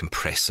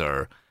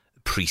compressor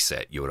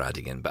preset you were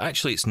adding in, but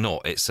actually it's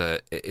not.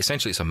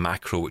 Essentially it's a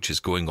macro which is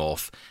going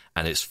off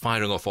and it's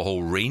firing off a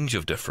whole range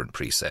of different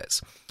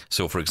presets.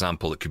 So for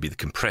example, it could be the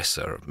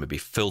compressor, maybe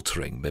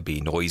filtering,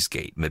 maybe noise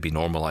gate, maybe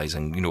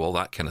normalizing, all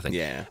that kind of thing.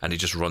 Yeah. And it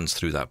just runs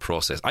through that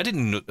process. I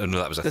didn't know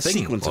that was a thing. The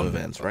sequence of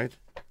events, right?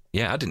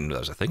 Yeah, I didn't know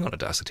that was a thing on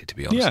Audacity, to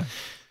be honest. Yeah.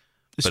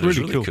 But it was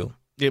really cool.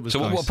 It was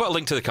nice. We'll put a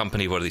link to the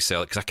company where they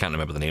sell it, because I can't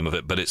remember the name of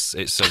it, but it's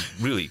a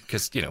really,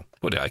 because,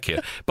 what do I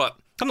care? But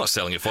I'm not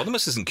selling it for them.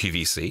 This isn't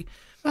QVC.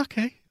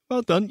 Okay,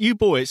 well done. You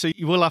bought it, so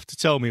you will have to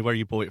tell me where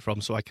you bought it from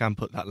so I can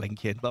put that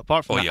link in. But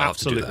apart from that,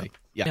 absolutely. Have to do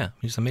that. Yeah,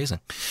 it's amazing.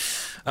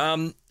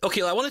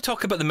 Okay, I want to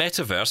talk about the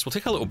metaverse. We'll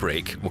take a little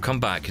break. We'll come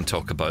back and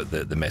talk about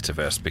the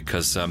metaverse,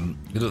 because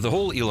the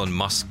whole Elon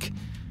Musk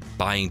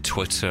buying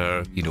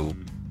Twitter,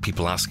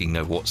 people asking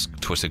now what's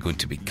Twitter going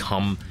to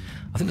become.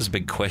 I think there's a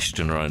big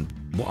question around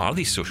what are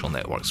these social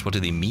networks? What do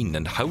they mean?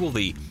 And how will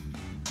they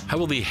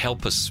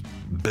help us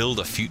build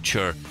a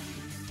future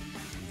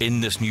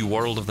in this new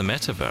world of the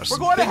metaverse? We're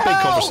going to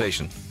big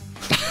conversation.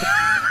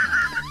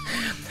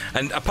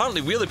 And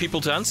apparently we're the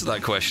people to answer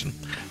that question.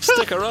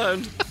 Stick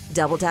around.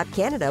 Double Tap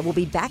Canada will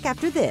be back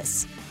after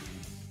this.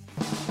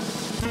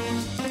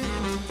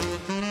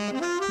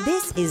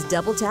 This is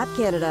Double Tap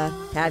Canada.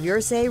 Have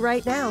your say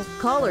right now.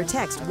 Call or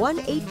text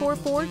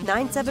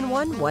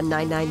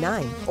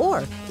 1-844-971-1999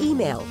 or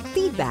email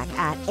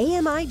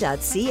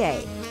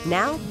feedback@ami.ca.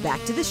 Now,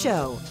 back to the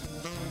show.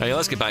 Right,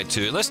 let's get back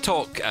to it. Let's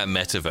talk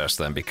metaverse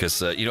then,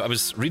 because, I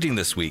was reading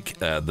this week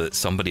that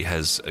somebody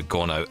has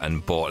gone out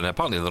and bought, and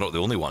apparently they're not the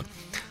only one,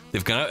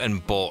 they've gone out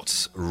and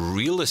bought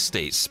real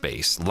estate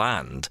space,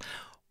 land,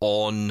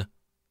 on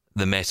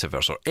the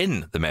metaverse, or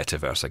in the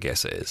metaverse, I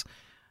guess it is.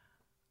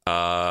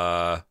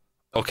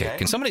 Okay,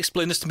 can somebody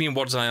explain this to me in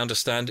words I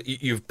understand?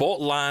 You've bought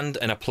land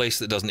in a place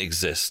that doesn't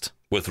exist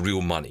with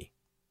real money.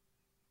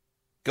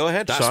 Go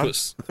ahead, Sean.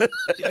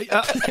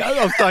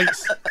 Oh,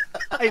 thanks.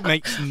 It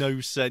makes no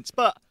sense,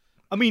 but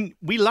I mean,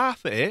 we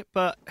laugh at it.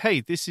 But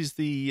hey, this is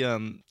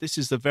the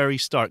very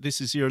start. This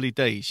is the early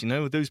days.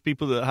 Those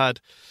people that had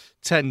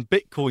 10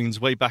 bitcoins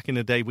way back in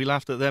the day, we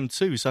laughed at them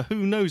too. So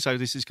who knows how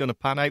this is going to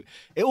pan out?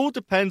 It all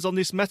depends on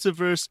this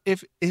metaverse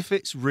if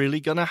it's really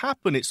going to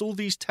happen. It's all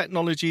these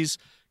technologies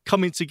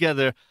coming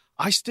together.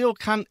 I still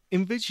can't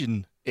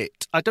envision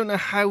it. I don't know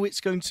how it's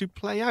going to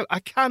play out. I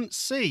can't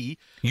see.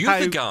 You're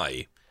the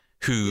guy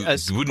who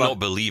would not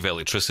believe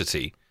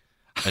electricity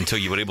until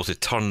you were able to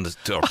turn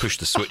or push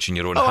the switch in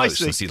your own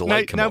house and see the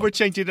light come on. Now we're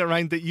changing it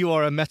around that you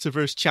are a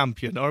metaverse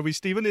champion, are we,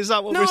 Stephen? Is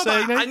that what we're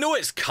saying? I know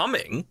it's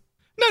coming.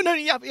 No,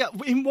 yeah.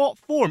 In what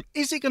form?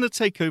 Is it going to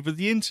take over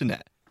the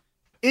internet?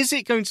 Is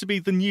it going to be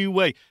the new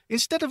way?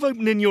 Instead of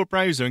opening your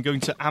browser and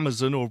going to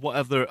Amazon or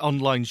whatever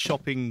online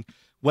shopping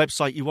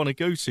website you want to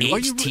go to,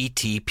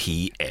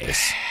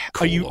 HTTPS :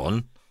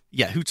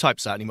 Yeah, who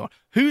types that anymore?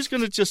 Who's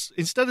going to just,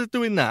 instead of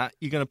doing that,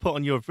 you're going to put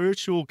on your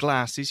virtual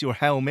glasses, your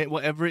helmet,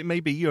 whatever it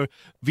may be, your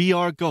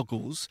VR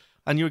goggles,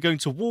 and you're going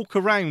to walk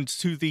around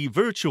to the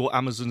virtual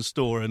Amazon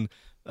store and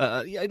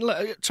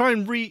try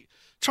and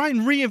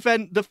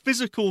reinvent the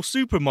physical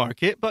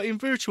supermarket, but in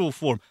virtual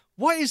form.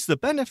 What is the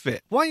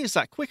benefit? Why is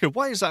that quicker?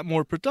 Why is that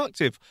more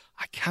productive?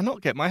 I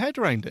cannot get my head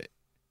around it.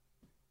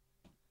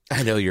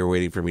 I know you're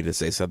waiting for me to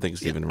say something,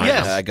 Stephen. Right?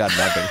 Yes. I got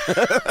nothing.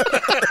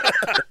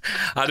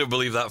 I don't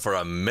believe that for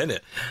a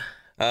minute.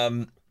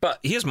 But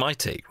here's my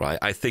take, right?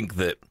 I think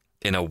that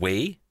in a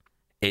way,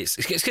 it's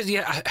because,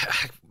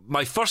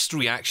 my first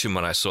reaction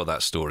when I saw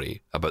that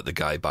story about the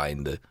guy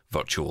buying the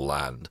virtual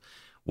land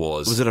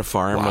was it a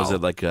farm? Wow. Was it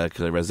like a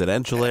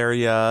residential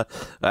area?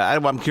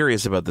 I'm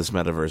curious about this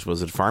metaverse.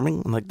 Was it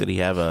farming? Like, did he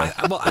have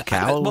a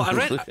cow?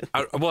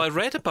 I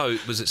read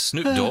about, was it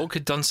Snoop Dogg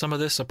had done some of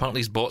this? Apparently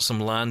he's bought some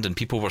land and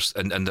people were,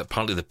 and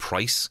apparently the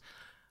price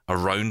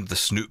around the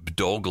Snoop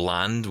Dogg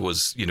land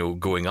was,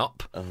 going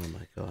up. Oh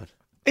my God.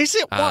 Is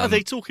it? What are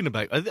they talking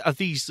about? Are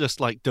these just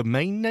like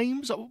domain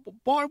names?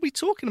 What are we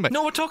talking about?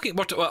 No, we're talking.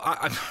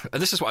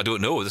 This is what I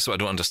don't know. This is what I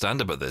don't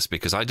understand about this,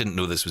 because I didn't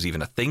know this was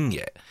even a thing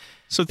yet.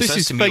 So this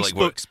is to me like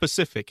Facebook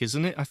specific,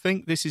 isn't it? I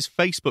think this is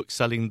Facebook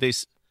selling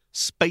this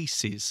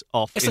Spaces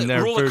off It's in like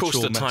their Roller virtual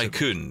Coaster metaverse.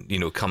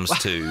 Tycoon, comes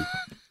to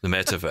the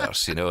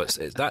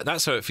metaverse.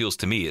 That's how it feels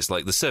to me. It's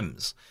like The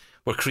Sims.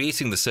 We're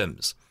creating The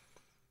Sims.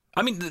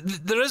 I mean,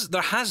 there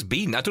has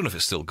been. I don't know if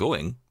it's still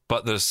going,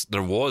 but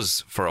there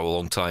was for a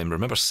long time.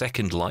 Remember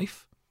Second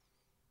Life?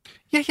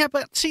 Yeah,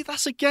 but see,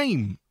 that's a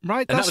game,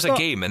 right? And that was a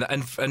game, and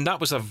that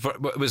was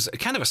it was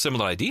kind of a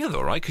similar idea,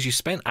 though, right? Because you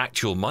spent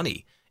actual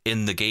money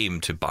in the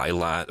game to buy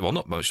land. Well,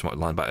 not much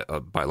land,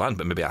 buy land,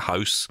 but maybe a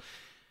house.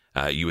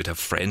 You would have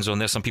friends on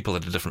there. Some people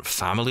had a different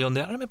family on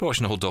there. I remember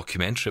watching a whole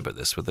documentary about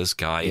this with this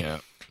guy. Yeah.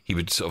 He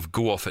would sort of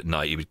go off at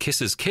night. He would kiss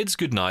his kids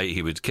goodnight.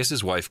 He would kiss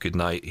his wife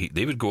goodnight.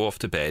 They would go off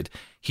to bed.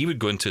 He would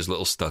go into his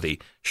little study,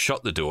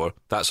 shut the door.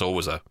 That's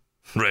always a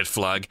red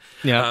flag.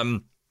 Yeah.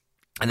 And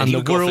then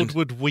the world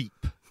would weep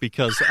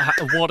because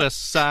what a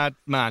sad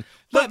man.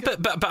 But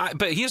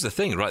here's the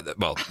thing, right?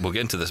 Well, we'll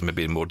get into this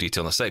maybe in more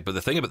detail in a sec. But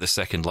the thing about the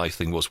Second Life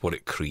thing was what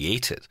it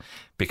created.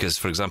 Because,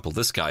 for example,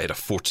 this guy had a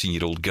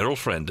 14-year-old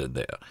girlfriend in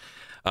there.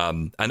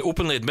 And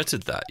openly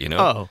admitted that,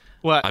 Oh,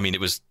 well. I mean, it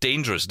was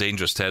dangerous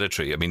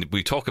territory. I mean,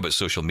 we talk about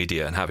social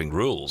media and having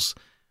rules.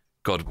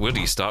 God, where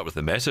do you start with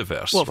the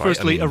metaverse? Well, right?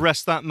 firstly,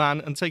 arrest that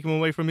man and take him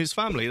away from his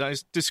family. That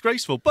is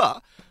disgraceful.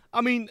 But,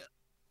 I mean,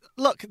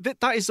 look,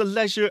 that is a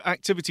leisure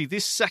activity.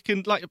 This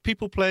second, like,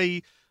 people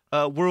play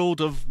World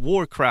of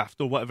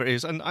Warcraft or whatever it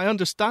is, and I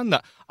understand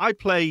that. I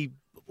play...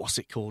 What's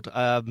it called?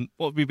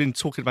 What we've been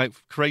talking about,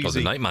 crazy. Oh,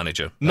 the Night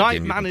Manager.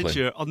 Night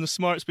Manager on the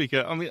smart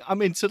speaker. I mean,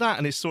 I'm into that,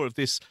 and it's sort of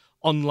this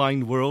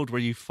online world where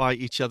you fight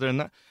each other,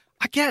 and that.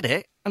 I get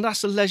it, and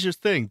that's a leisure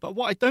thing. But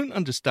what I don't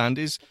understand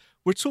is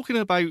we're talking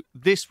about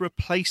this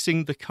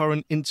replacing the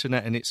current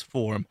internet in its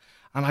form,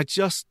 and I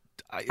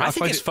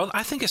think it's fun.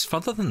 I think it's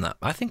further than that.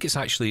 I think it's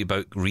actually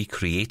about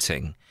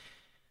recreating,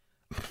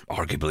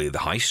 arguably the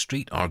high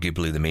street,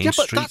 arguably the main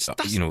street.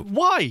 That's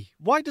why?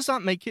 Why does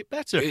that make it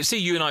better? Say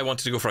you and I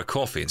wanted to go for a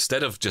coffee.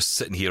 Instead of just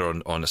sitting here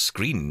on a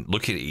screen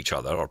looking at each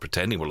other or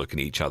pretending we're looking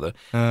at each other,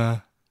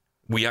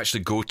 we actually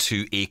go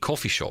to a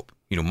coffee shop.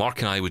 Mark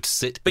and I would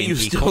sit but in you a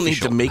still coffee need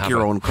shop to make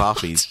your own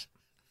coffees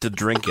to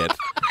drink it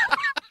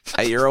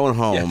at your own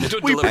home. Yeah, and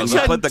you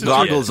put the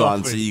goggles on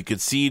coffee. so you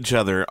could see each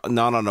other,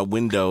 not on a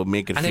window,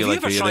 make it feel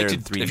like you're there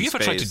in 3D Have you ever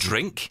tried to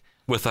drink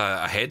with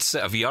a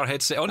headset, a VR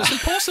headset on? It's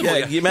impossible.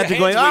 Yeah, you imagine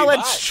going,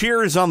 let's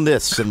cheers on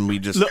this, and we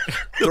just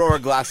throw our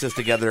glasses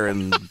together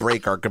and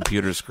break our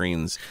computer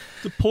screens.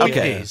 The point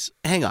is...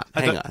 Hang on.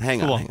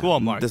 Go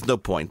on, Mark. There's no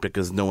point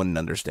because no one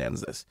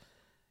understands this.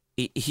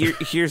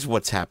 Here's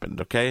what's happened,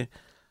 okay?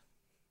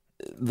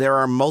 There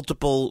are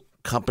multiple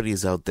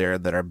companies out there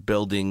that are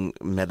building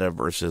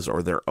metaverses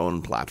or their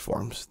own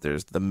platforms.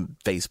 There's the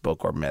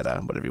Facebook or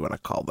Meta, whatever you want to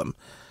call them.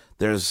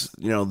 There's,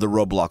 the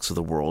Roblox of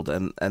the world.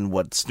 And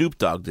what Snoop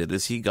Dogg did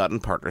is he got in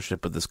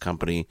partnership with this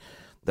company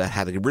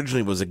that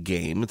originally was a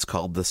game. It's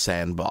called The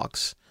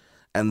Sandbox.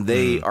 And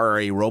they are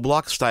a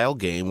Roblox-style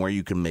game where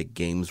you can make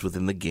games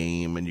within the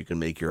game and you can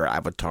make your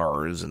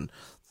avatars and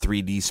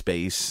 3D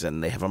space,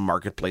 and they have a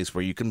marketplace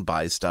where you can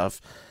buy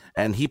stuff.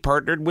 And he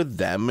partnered with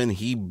them, and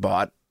he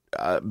bought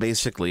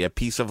basically a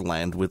piece of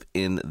land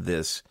within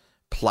this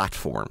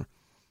platform.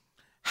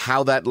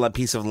 How that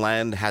piece of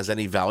land has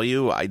any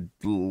value,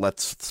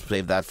 let's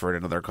save that for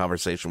another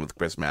conversation with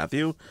Chris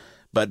Matthew.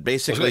 But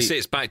basically, I was going to say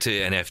it's back to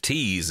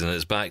NFTs and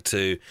it's back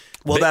to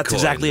well, Bitcoin. That's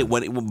exactly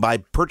it. By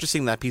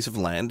purchasing that piece of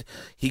land,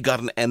 he got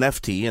an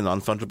NFT, a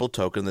non-fungible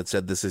token that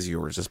said, "This is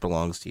yours. This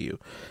belongs to you."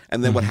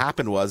 And then what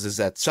happened is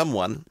that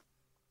someone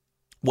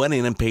went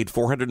in and paid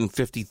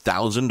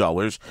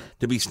 $450,000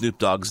 to be Snoop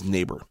Dogg's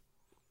neighbor,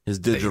 his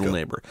digital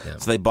neighbor. Yeah.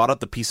 So they bought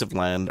up the piece of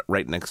land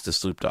right next to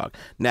Snoop Dogg.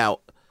 Now,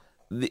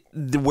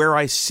 where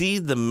I see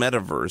the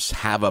metaverse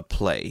have a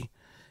play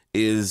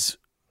is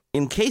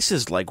in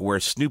cases like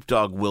where Snoop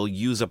Dogg will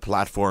use a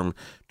platform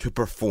to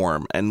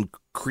perform and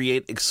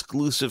create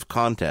exclusive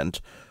content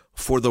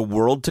for the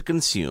world to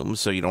consume,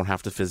 so you don't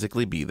have to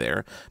physically be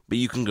there, but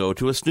you can go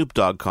to a Snoop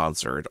Dogg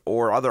concert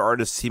or other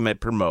artists he might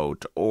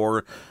promote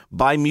or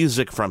buy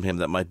music from him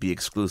that might be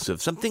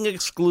exclusive, something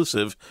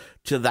exclusive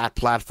to that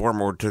platform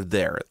or to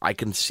there. I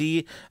can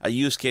see a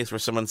use case where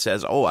someone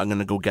says, I'm going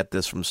to go get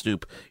this from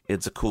Snoop.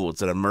 It's an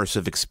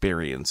immersive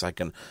experience. I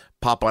can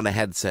pop on a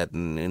headset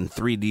and in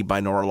 3D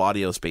binaural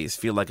audio space,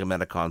 feel like I'm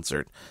at a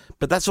concert.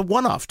 But that's a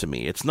one-off to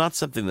me. It's not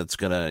something that's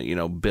going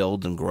to,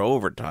 build and grow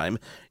over time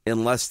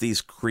unless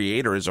these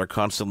creators are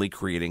constantly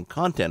creating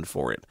content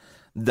for it.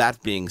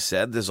 That being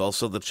said, there's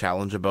also the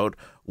challenge about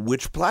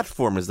which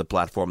platform is the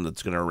platform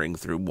that's going to ring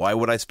through. Why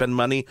would I spend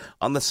money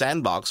on the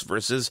Sandbox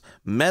versus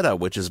Meta,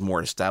 which is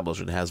more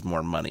established and has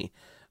more money?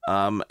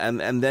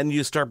 And then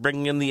you start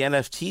bringing in the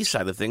NFT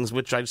side of things,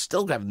 which I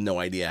still have no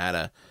idea how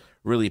to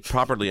really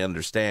properly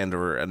understand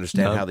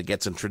how that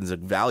gets intrinsic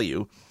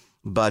value.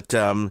 But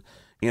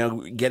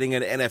getting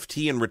an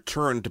NFT in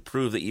return to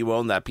prove that you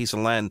own that piece of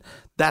land,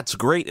 that's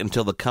great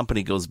until the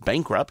company goes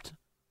bankrupt.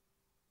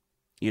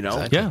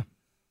 Exactly. Yeah.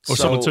 Or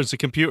someone turns the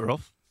computer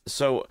off.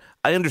 So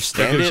I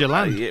understand There goes it. your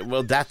land.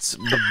 Well,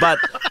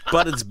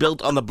 but it's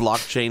built on the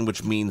blockchain,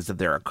 which means that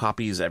there are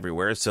copies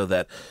everywhere. So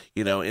that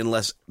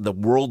unless the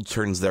world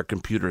turns their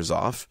computers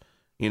off,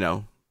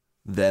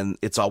 then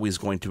it's always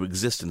going to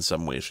exist in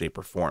some way, shape,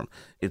 or form.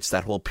 It's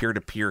that whole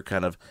peer-to-peer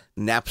kind of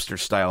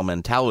Napster-style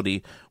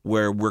mentality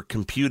where we're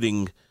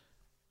computing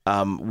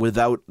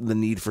without the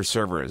need for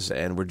servers,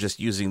 and we're just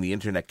using the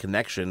internet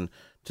connection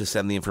to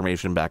send the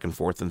information back and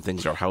forth, and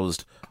things are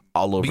housed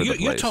all over the place.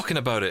 You're talking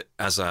about it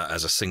as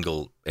a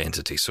single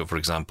entity. So, for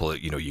example,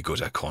 you go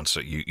to a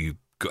concert, you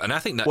go, and I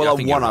think that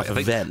a one-off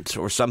event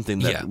or something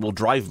that will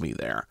drive me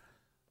there.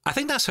 I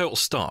think that's how it'll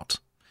start.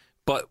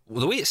 But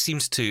the way it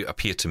seems to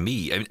appear to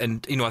me,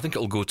 and I think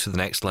it'll go to the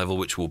next level,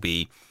 which will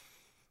be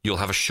you'll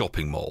have a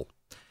shopping mall,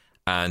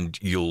 and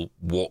you'll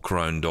walk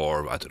around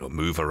or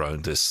move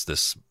around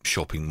this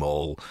shopping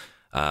mall.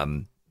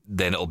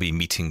 Then it'll be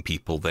meeting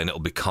people. Then it'll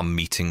become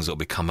meetings. It'll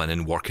become an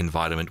in-work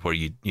environment where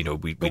we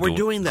don't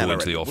doing that go already.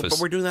 into the office. But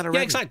we're doing that already.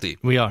 Yeah, exactly.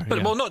 We are.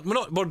 But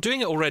yeah. we're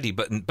doing it already,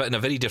 but in a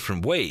very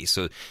different way.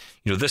 So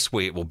this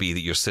way it will be that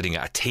you're sitting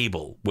at a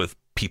table with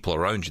people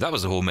around you. That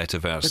was the whole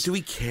metaverse. But do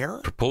we care?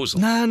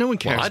 Proposal. Nah, no one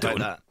cares I about don't.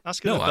 that.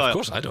 That's No, gonna of die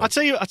course off. I don't.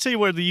 I'll tell you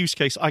where the use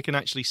case I can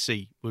actually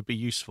see would be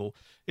useful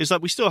is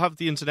that we still have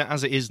the internet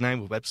as it is now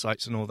with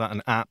websites and all that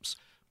and apps,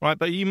 right?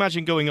 But you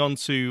imagine going on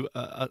to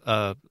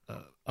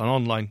an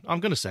online, I'm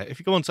going to say it, if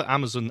you go onto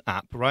Amazon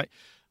app, right,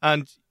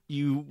 and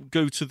you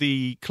go to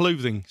the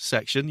clothing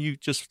section, you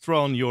just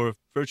throw on your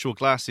virtual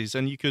glasses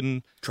and you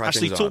can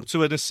actually talk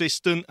to an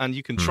assistant and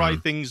you can try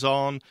things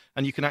on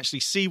and you can actually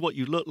see what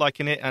you look like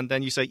in it, and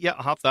then you say, yeah,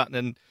 I have that,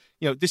 and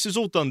then this is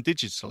all done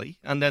digitally,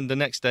 and then the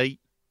next day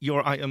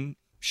your item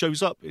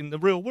shows up in the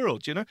real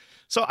world,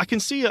 So I can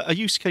see a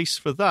use case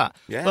for that.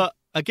 Yeah. But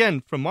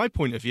again, from my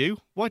point of view,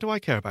 why do I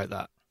care about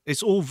that?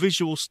 It's all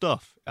visual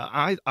stuff.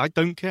 I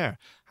don't care.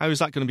 How is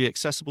that going to be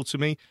accessible to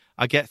me?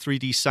 I get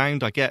 3D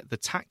sound. I get the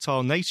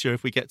tactile nature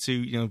if we get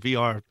to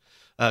VR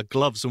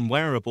gloves and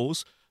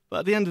wearables. But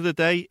at the end of the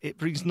day, it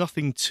brings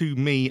nothing to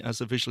me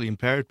as a visually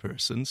impaired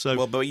person. So,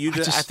 well, but you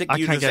just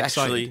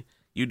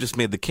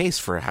made the case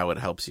for how it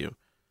helps you.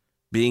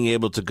 Being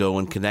able to go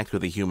and connect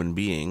with a human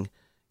being,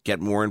 get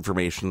more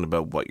information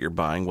about what you're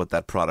buying, what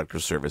that product or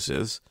service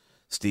is.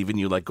 Stephen,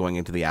 you like going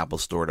into the Apple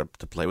store to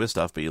play with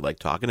stuff, but you like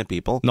talking to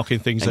people. Knocking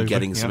things and over.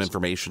 Getting some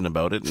information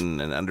about it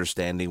and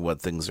understanding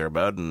what things are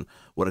about and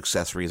what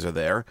accessories are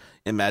there.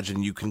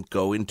 Imagine you can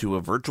go into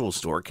a virtual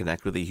store,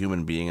 connect with a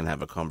human being and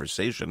have a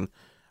conversation.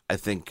 I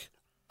think,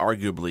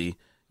 arguably,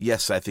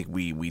 yes, I think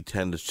we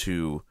tend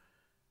to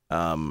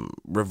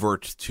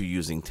revert to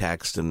using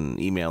text and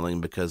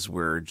emailing because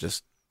we're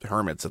just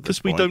hermits at this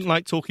point. Because we don't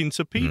like talking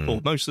to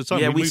people most of the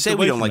time. Yeah, we say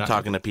we don't like that.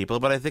 talking to people,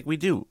 but I think we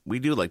do. We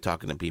do like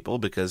talking to people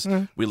because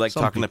we like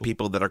talking to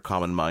people that are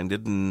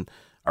common-minded and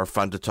are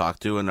fun to talk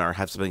to and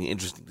have something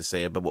interesting to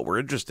say about what we're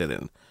interested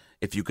in.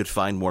 If you could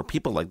find more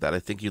people like that, I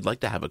think you'd like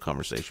to have a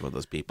conversation with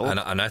those people.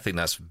 And I think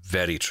that's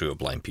very true of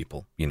blind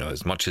people.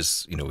 As much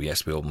as,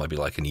 yes, we all maybe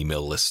like an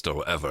email list or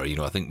whatever,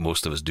 I think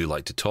most of us do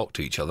like to talk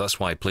to each other. That's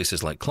why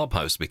places like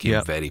Clubhouse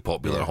became very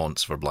popular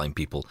haunts for blind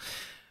people,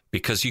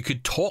 because you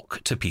could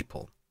talk to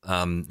people.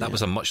 That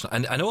was a much,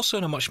 and also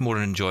in a much more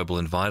enjoyable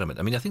environment.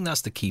 I mean, I think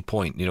that's the key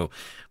point.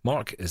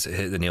 Mark has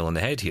hit the nail on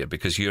the head here,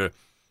 because you're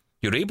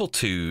able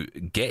to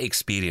get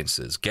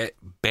experiences, get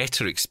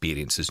better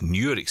experiences,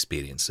 newer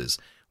experiences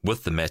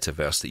with the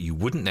metaverse that you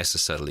wouldn't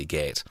necessarily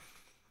get.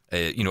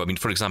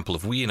 For example,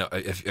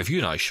 if you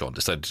and I, Sean,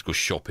 decided to go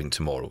shopping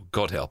tomorrow,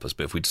 God help us,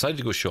 but if we decided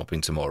to go shopping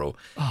tomorrow,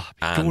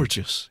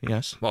 gorgeous,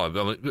 yes.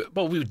 Well,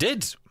 we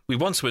did. We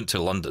once went to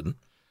London.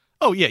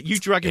 Oh, yeah, you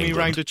dragging me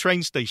around a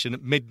train station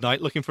at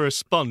midnight looking for a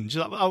sponge.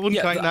 I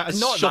wouldn't count that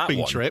as a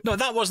shopping trip. No,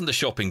 that wasn't the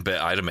shopping bit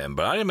I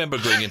remember. I remember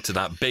going into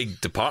that big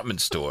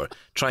department store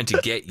trying to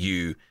get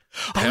you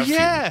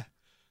perfume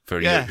for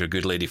your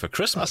good lady for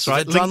Christmas.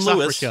 That's right, John Lynx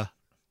Lewis. Africa.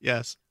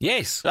 Yes.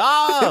 Yes.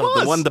 Oh,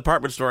 the one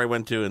department store I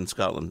went to in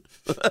Scotland.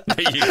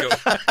 There you go.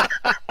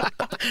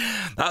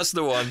 That's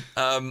the one.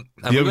 And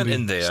the we went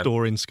in there.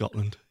 Store in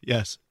Scotland.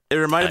 Yes. It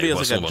reminded me of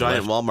like a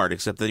giant Walmart,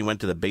 except then you went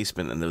to the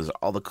basement and there was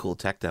all the cool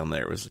tech down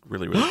there. It was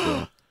really, really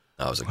cool.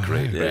 That was a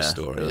great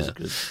store. It was yeah.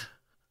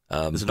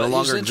 good. Is it no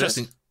longer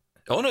interesting?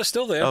 Oh no, it's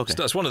still there. Okay.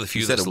 It's one of the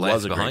few you said that's it left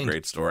was a behind.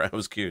 great store. I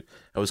was curious.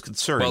 I was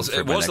concerned. Well,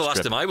 it was the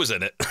last time I was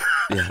in it.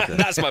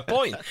 That's my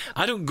point.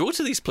 I don't go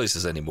to these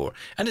places anymore,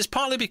 and it's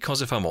partly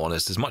because, if I'm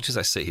honest, as much as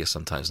I sit here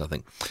sometimes and I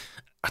think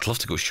I'd love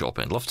to go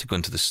shopping, I'd love to go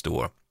into the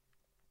store.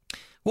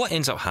 What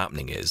ends up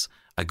happening is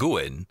I go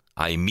in,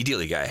 I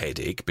immediately get a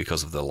headache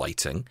because of the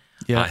lighting.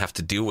 Yeah. I have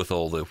to deal with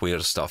all the where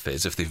stuff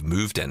is. If they've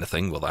moved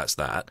anything, well, that's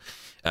that.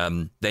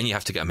 Then you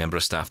have to get a member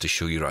of staff to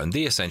show you around.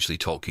 They essentially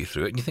talk you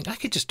through it, and you think, I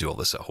could just do all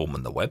this at home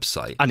on the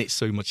website. And it's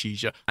so much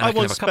easier. And I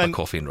can have a cup of spent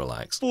coffee and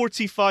relax.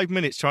 45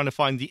 minutes trying to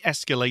find the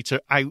escalator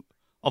out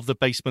of the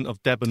basement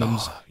of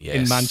Debenhams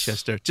in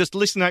Manchester. Just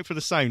listen out for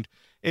the sound.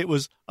 It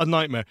was a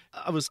nightmare.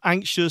 I was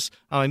anxious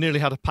and I nearly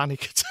had a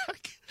panic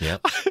attack. Yeah.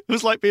 It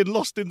was like being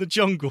lost in the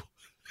jungle.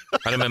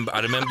 I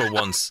remember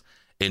once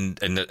in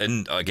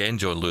again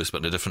John Lewis, but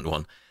in a different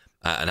one,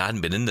 and I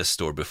hadn't been in this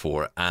store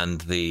before,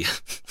 and it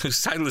was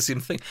exactly the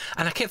same thing.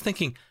 And I kept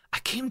thinking, I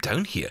came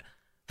down here.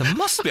 There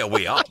must be a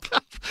way up.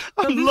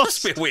 There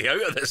must be a way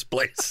out of this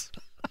place.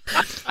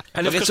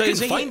 And of course, I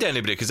couldn't find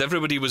anybody because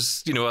everybody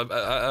was,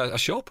 a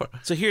shopper.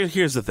 So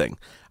here's the thing.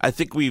 I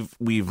think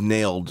we've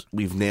nailed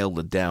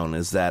it down.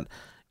 Is that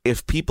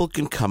if people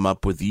can come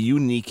up with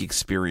unique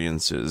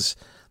experiences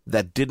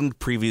that didn't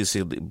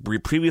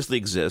previously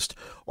exist,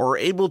 or are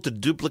able to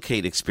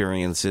duplicate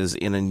experiences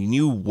in a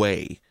new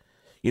way.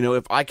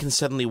 If I can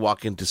suddenly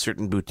walk into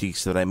certain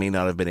boutiques that I may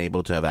not have been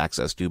able to have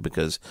access to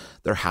because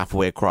they're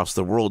halfway across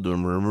the world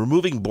and we're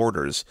removing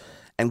borders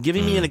and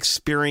giving me an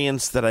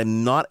experience that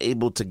I'm not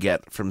able to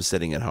get from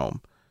sitting at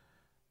home.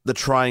 The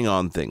trying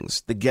on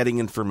things, the getting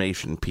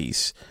information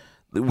piece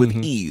with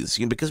ease,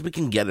 because we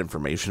can get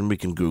information, we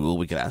can Google,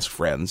 we can ask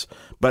friends,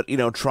 but,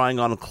 trying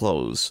on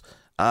clothes,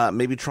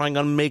 maybe trying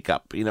on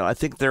makeup. I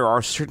think there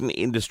are certain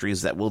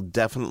industries that will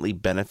definitely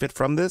benefit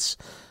from this.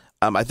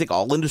 I think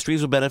all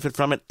industries will benefit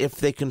from it if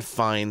they can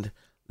find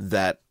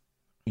that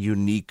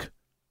unique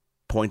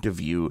point of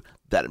view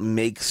that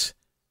makes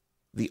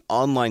the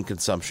online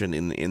consumption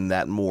in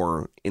that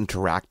more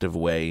interactive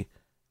way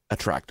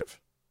attractive.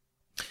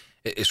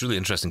 It's really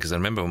interesting because I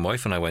remember my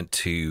wife and I went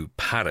to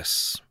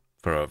Paris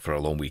for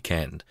a long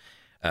weekend.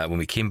 When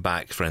we came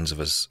back, friends of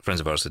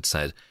ours had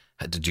said,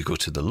 "Did you go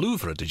to the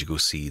Louvre? Did you go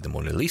see the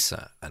Mona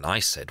Lisa?" And I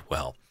said,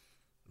 "Well,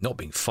 not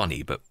being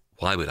funny, but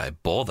why would I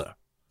bother?"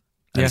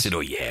 And Yes. I said, "Oh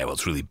yeah, well,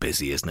 it's really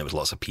busy, isn't it? With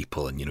lots of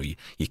people, and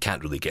you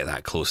can't really get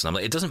that close." And I'm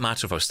like, it doesn't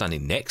matter if I was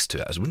standing next to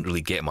it; I wouldn't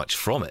really get much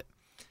from it.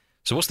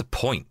 So what's the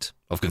point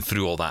of going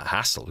through all that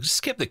hassle? Just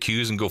skip the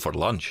queues and go for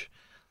lunch.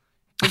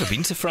 You ever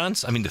been to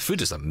France? I mean, the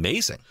food is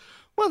amazing.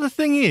 Well, the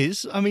thing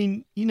is, I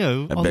mean,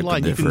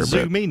 online you can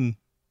zoom in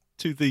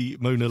to the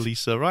Mona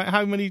Lisa, right?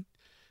 How many?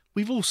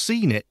 We've all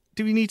seen it.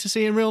 Do we need to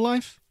see it in real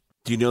life?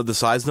 Do you know the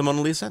size of the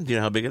Mona Lisa? Do you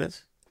know how big it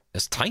is?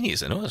 It's tiny,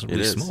 isn't it? It's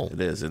really small.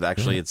 It is. It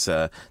actually,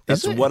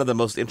 that's one of the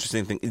most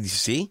interesting things. You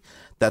see,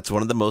 that's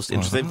one of the most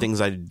interesting things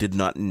I did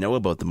not know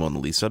about the Mona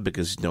Lisa,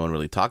 because no one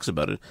really talks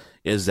about it,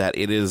 is that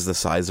it is the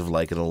size of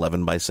like an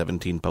 11 by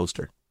 17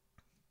 poster.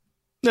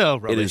 No,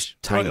 rubbish. It is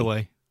tiny. Right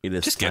away. It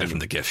is Just tiny. get it from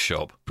the gift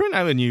shop. Print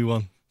out a new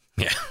one.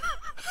 Yeah.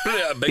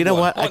 You know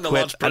what? I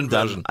quit. I'm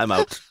done. I'm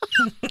out.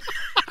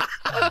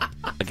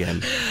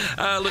 Again.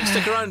 Look,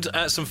 stick around.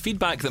 Some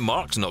feedback that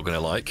Mark's not going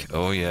to like.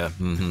 Oh yeah.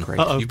 Mm-hmm. Great.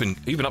 Uh-oh. You've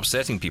been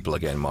upsetting people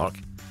again, Mark.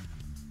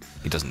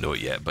 He doesn't know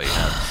it yet, but he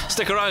has.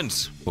 Stick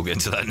around. We'll get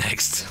into that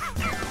next.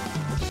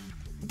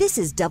 This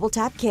is Double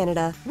Tap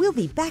Canada. We'll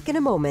be back in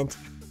a moment.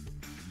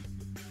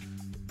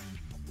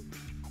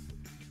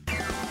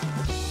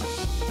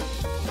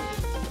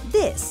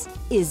 This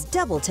is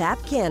Double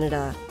Tap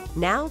Canada.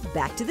 Now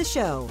back to the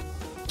show.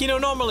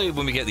 Normally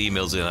when we get the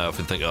emails in, I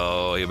often think,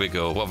 oh, here we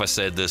go. What have I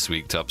said this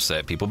week to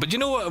upset people? But you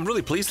know what? I'm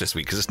really pleased this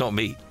week because it's not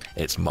me.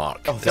 It's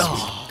Mark.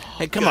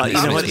 Hey, come on. You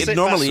know what? It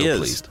normally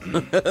is.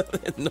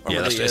 It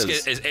normally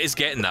is. It's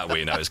getting that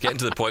way now. It's getting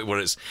to the point where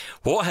it's,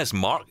 what has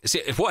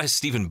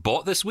Stephen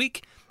bought this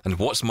week? And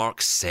what's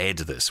Mark said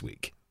this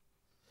week?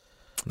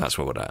 That's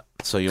where we're at.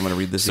 So you want to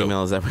read this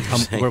email? Is that what you're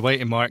saying? We're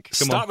waiting, Mark.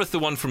 Come Start on. with the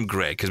one from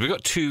Greg, because we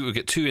got two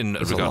in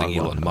regarding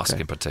Elon Musk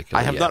in particular.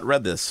 I have not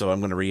read this, so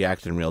I'm going to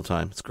react in real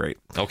time. It's great.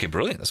 Okay,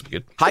 brilliant. That's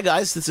good. Hi,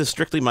 guys. This is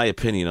strictly my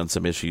opinion on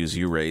some issues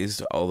you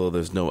raised, although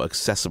there's no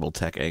accessible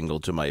tech angle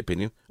to my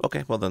opinion.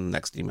 Okay, well, then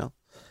next email.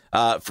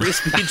 Free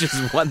speech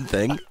is one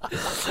thing,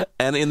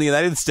 and in the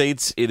United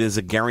States, it is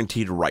a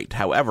guaranteed right.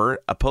 However,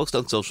 a post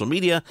on social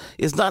media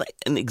is not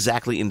an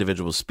exactly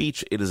individual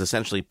speech. It is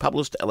essentially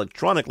published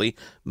electronically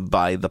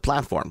by the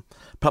platform.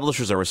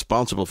 Publishers are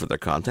responsible for their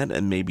content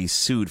and may be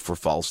sued for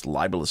false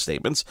libelous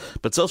statements,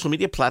 but social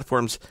media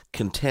platforms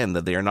contend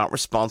that they are not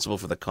responsible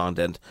for the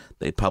content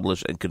they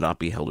publish and could not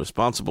be held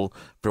responsible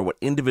for what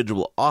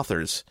individuals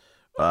author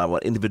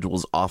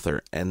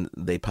and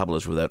they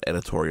publish without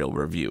editorial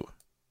review.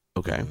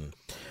 Okay.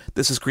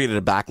 This has created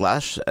a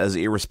backlash as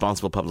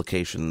irresponsible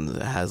publication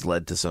has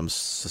led to some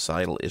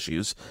societal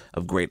issues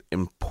of great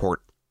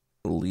import,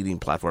 leading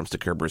platforms to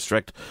curb or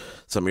restrict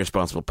some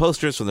irresponsible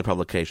posters from their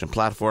publication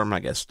platform.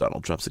 I guess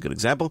Donald Trump's a good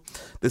example.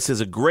 This is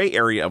a gray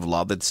area of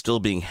law that's still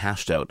being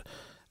hashed out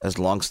as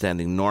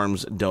long-standing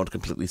norms don't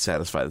completely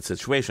satisfy the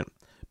situation.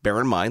 Bear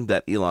in mind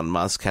that Elon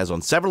Musk has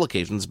on several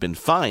occasions been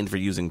fined for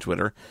using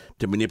Twitter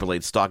to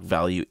manipulate stock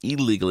value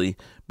illegally,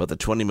 but the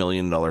 $20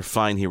 million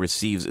fine he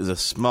receives is a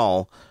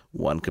small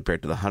one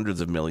compared to the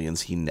hundreds of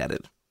millions he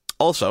netted.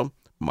 Also,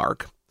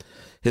 Mark,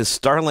 his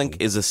Starlink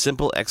is a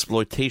simple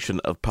exploitation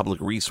of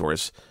public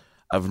resource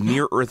of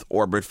near-Earth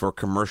orbit for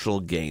commercial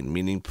gain,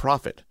 meaning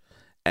profit.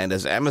 And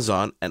as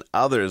Amazon and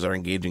others are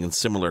engaging in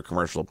similar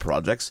commercial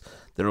projects,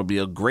 there will be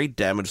a great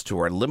damage to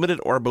our limited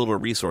orbital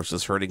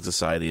resources, hurting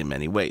society in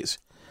many ways.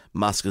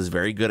 Musk is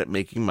very good at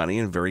making money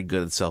and very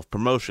good at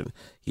self-promotion.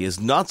 He is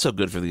not so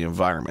good for the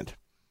environment.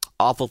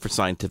 Awful for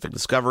scientific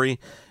discovery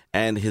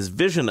and his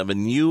vision of a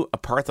new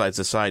apartheid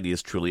society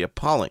is truly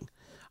appalling.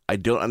 I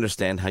don't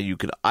understand how you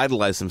could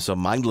idolize him so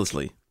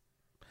mindlessly.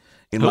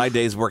 In my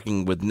days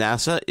working with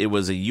NASA, it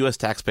was a U.S.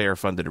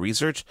 taxpayer-funded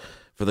research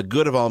for the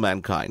good of all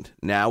mankind.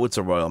 Now it's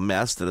a royal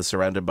mess that is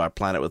surrounded by a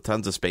planet with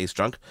tons of space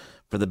junk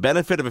for the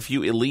benefit of a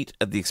few elite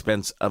at the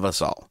expense of us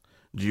all.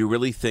 Do you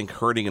really think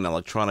hurting an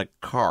electronic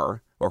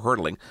car or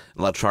hurtling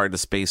an electronic to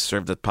space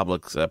served the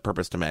public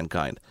purpose to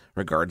mankind?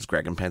 Regards,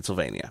 Greg in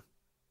Pennsylvania.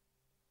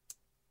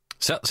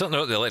 Certainly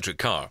not the electric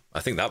car. I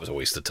think that was a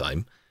waste of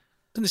time.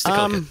 Didn't they stick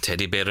like a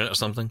teddy bear in it or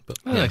something? But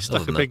yeah,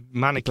 stuck a big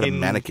mannequin. Put a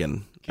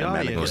mannequin.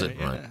 Was it?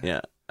 Right.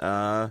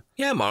 Yeah.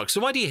 Yeah, Mark, so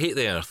why do you hate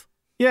the Earth?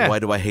 Yeah. Why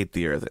do I hate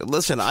the Earth?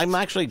 Listen, I'm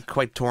actually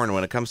quite torn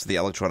when it comes to the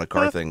electronic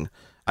car thing.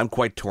 I'm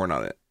quite torn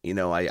on it. You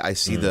know, I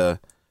see the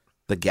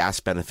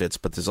gas benefits,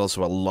 but there's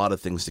also a lot of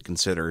things to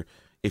consider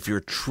if you're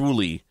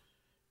truly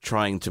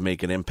trying to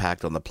make an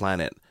impact on the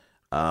planet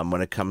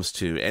when it comes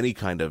to any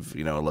kind of,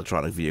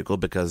 electronic vehicle,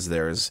 because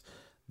there's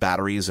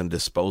batteries and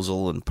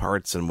disposal and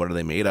parts and what are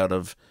they made out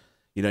of.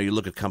 You know, you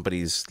look at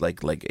companies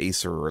like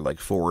Acer or like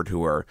Ford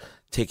who are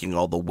taking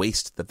all the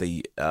waste that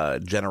they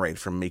generate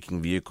from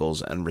making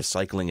vehicles and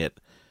recycling it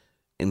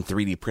in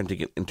 3D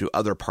printing it into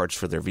other parts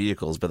for their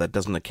vehicles, but that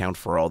doesn't account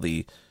for all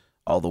the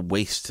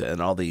waste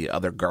and all the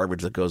other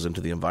garbage that goes into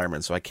the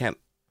environment. So I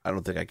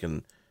don't think I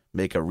can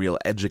make a real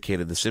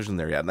educated decision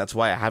there yet. And that's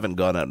why I haven't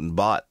gone out and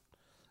bought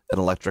an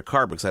electric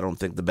car, because I don't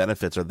think the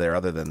benefits are there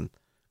other than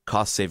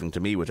cost saving to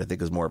me, which I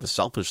think is more of a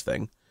selfish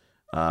thing.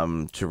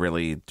 To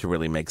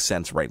really make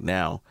sense right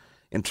now.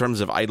 In terms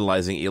of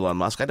idolizing Elon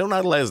Musk, I don't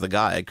idolize the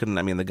guy.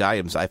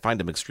 I find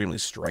him extremely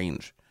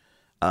strange.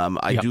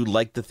 I do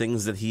like the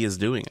things that he is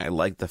doing. I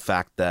like the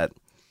fact that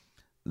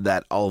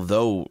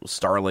although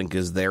Starlink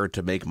is there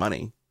to make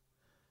money,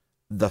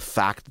 the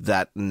fact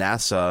that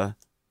NASA,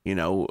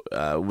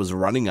 was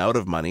running out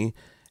of money,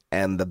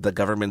 and that the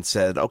government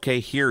said, okay,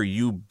 here,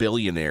 you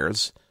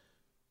billionaires,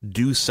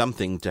 do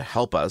something to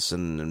help us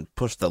and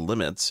push the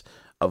limits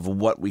of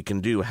what we can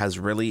do, has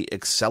really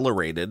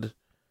accelerated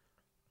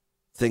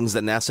things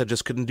that NASA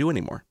just couldn't do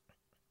anymore.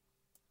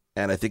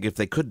 And I think if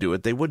they could do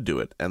it, they would do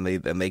it, and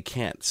they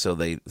can't, so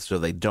they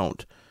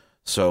don't.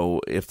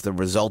 So if the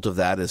result of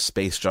that is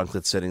space junk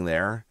that's sitting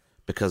there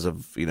because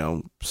of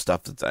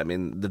stuff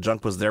the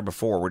junk was there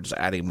before, we're just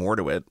adding more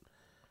to it.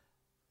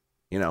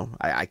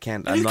 I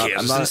can't. I'm not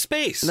in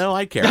space. No,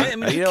 I care.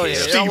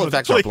 It all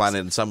affects our planet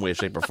in some way,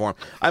 shape, or form.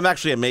 I'm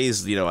actually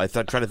amazed. I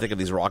try to think of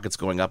these rockets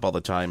going up all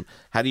the time.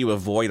 How do you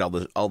avoid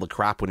all the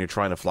crap when you're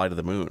trying to fly to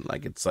the moon?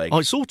 It's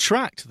all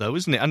tracked though,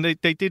 isn't it? And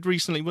they did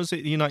recently. Was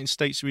it the United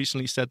States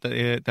recently said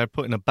that they're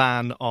putting a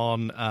ban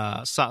on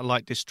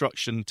satellite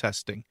destruction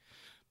testing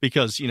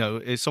because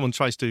if someone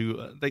tries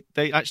to,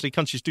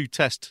 countries do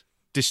test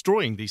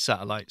destroying these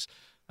satellites.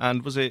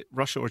 And was it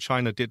Russia or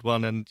China did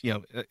one, and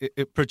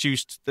it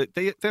produced.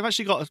 They've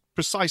actually got a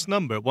precise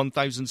number,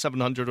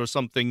 1,700 or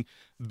something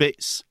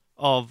bits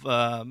of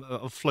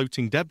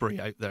floating debris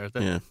out there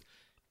that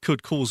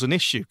could cause an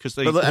issue because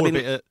they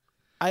orbit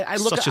at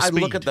such a speed.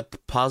 I look at the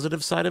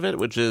positive side of it,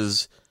 which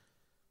is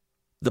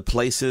the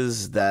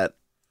places that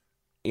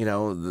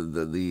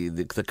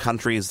the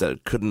countries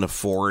that couldn't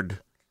afford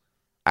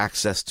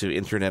access to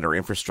internet or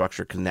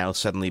infrastructure can now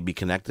suddenly be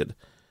connected.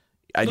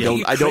 I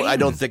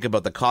don't think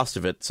about the cost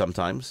of it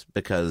sometimes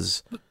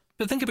because.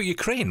 But think about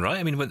Ukraine, right?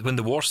 I mean, when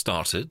the war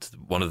started,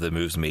 one of the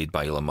moves made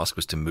by Elon Musk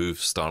was to move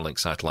Starlink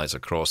satellites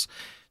across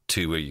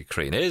to where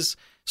Ukraine is,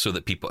 so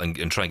that people and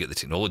try and get the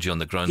technology on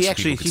the ground. He so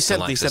actually he said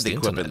the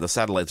equipment. internet. The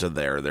satellites are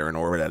there; they're in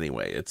orbit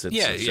anyway. It's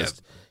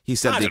just he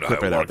said the I don't know how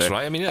equipment it out works, there.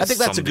 right? I mean, I think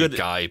that's a good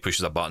guy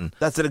pushes a button.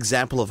 That's an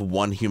example of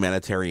one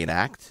humanitarian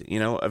act,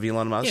 of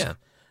Elon Musk. Yeah.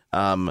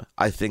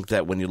 I think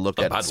that when you look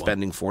at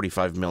spending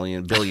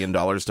 $45 billion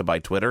to buy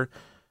Twitter.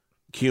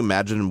 Can you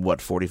imagine what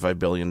 $45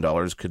 billion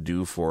could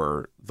do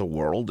for the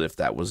world if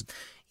that was...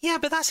 Yeah,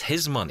 but that's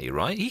his money,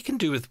 right? He can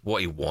do with what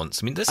he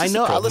wants. I mean, this is I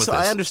know. the problem Listen, with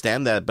this. I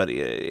understand that, but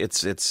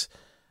it's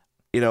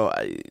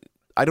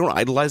I don't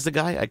idolize the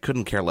guy. I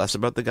couldn't care less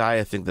about the guy.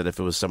 I think that if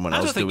it was someone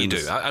else doing I don't think you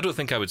this... do. I don't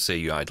think I would say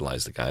you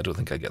idolize the guy. I don't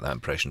think I get that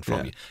impression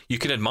from you. You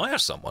can admire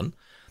someone,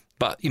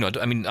 but,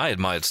 I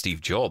admired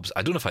Steve Jobs.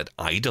 I don't know if I'd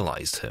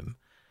idolized him.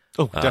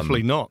 Oh,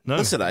 definitely not. No.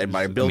 Listen, I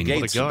admire Bill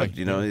Gates, what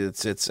a but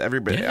it's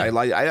everybody. Yeah.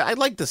 I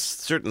like the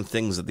certain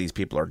things that these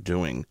people are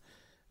doing,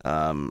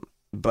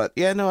 but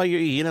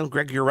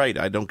Greg, you're right.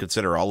 I don't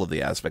consider all of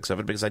the aspects of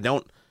it because I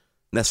don't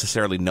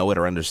necessarily know it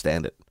or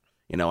understand it.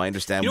 I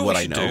understand what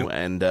I know,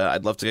 and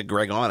I'd love to get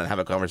Greg on and have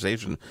a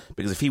conversation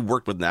because if he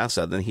worked with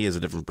NASA, then he has a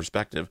different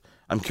perspective.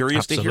 I'm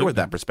curious to hear what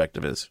that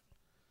perspective is.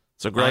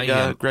 So,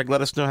 Greg, Greg,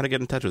 let us know how to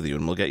get in touch with you,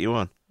 and we'll get you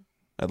on.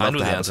 I'd love I know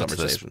to the have answer a to this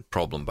conversation.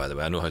 problem, by the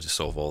way. I know how to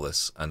solve all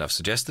this, and I've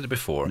suggested it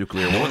before.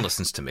 Nuclear No war. one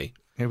listens to me.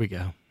 Here we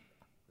go.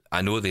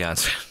 I know the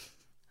answer.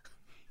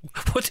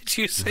 What did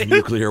you say?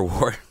 Nuclear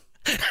war.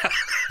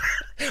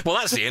 Well,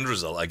 that's the end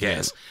result, I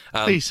guess.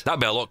 Please.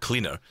 That'd be a lot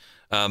cleaner.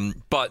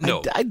 But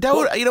no. I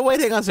don't. Wait,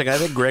 hang on a second. I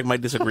think Greg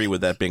might disagree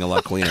with that being a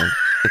lot cleaner.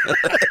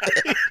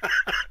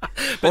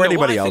 Or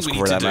anybody else,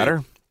 for that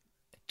matter.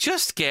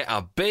 Just get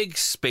a big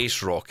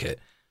space rocket,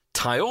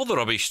 tie all the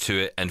rubbish to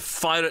it, and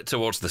fire it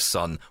towards the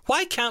sun.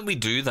 Why can't we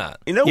do that?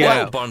 You know While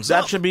what? it burns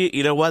That up. should be.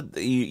 You know what?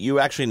 You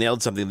actually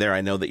nailed something there.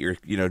 I know that you're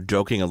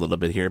joking a little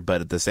bit here, but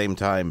at the same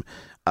time,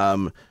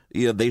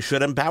 they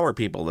should empower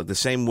people. Like the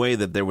same way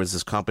that there was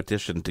this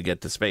competition to get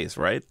to space,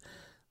 right?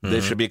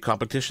 There should be a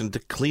competition to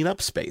clean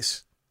up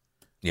space.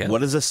 Yeah.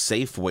 What is a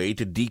safe way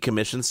to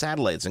decommission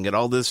satellites and get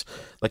all this?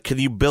 Like, can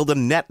you build a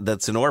net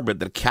that's in orbit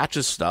that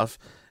catches stuff,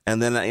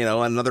 and then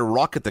another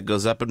rocket that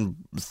goes up and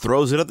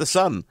throws it at the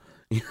sun?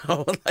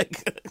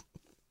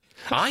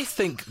 I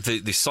think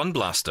the Sun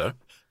Blaster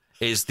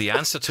is the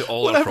answer to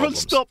all Will our everyone problems.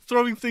 stop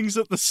throwing things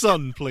at the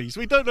sun, please?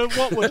 We don't know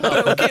what would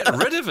It'll happen. get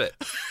rid of it.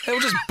 It'll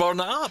just burn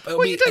it up. It'll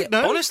Well, you don't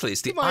know. Honestly,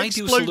 it's the It might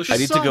ideal explode solution. I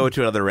need to sun. go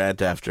to another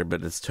rant after,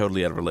 but it's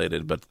totally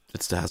unrelated. But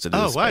it still has to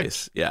do with wow.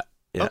 space. Yeah.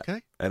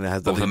 Okay. And it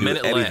has Well, nothing a to do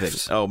minute with anything.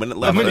 left. Oh, a minute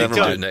left. minute Never to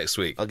mind. do next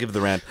week. I'll give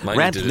the rant. Might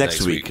Rant do it next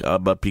next week week.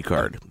 about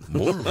Picard.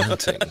 More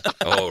ranting.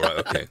 Oh, right,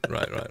 okay.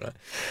 Right.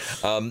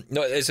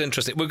 No, it's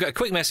interesting. We've got a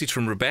quick message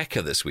from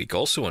Rebecca this week,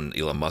 also on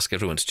Elon Musk.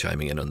 Everyone's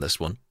chiming in on this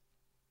one.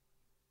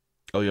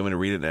 Oh, you want me to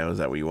read it now? Is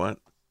that what you want?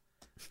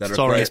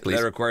 Sorry. Yes, please.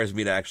 That requires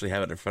me to actually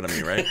have it in front of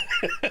me, right?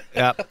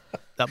 Yeah,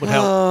 that would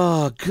help.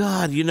 Oh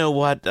God! You know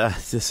what?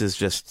 This is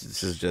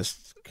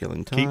just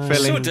killing time. Keep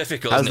filling. So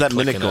difficult. How's isn't it, that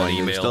minute clicking on an going?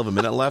 You email? still have a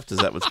minute left? Is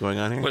that what's going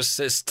on here? Well,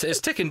 it's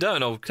ticking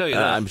down, I'll tell you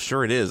that. I'm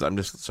sure it is. I'm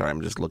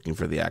just looking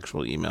for the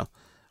actual email.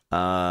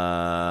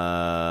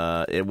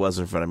 It was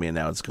in front of me and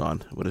now it's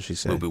gone. What does she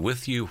say? We'll be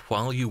with you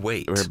while you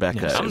wait.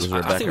 Rebecca. It was I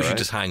Rebecca, think we should right?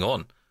 just hang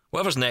on.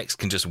 Whatever's next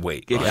can just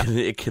wait. It, right? can,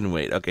 it can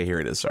wait. Okay, here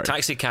it is. Sorry.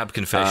 Taxi cab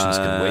confessions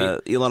can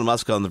wait. Elon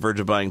Musk on the verge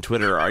of buying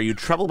Twitter. Are you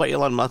troubled by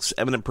Elon Musk's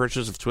imminent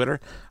purchase of Twitter?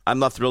 I'm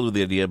not thrilled with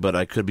the idea, but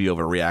I could be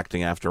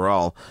overreacting after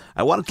all.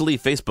 I wanted to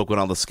leave Facebook when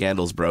all the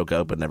scandals broke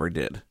out, but never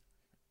did.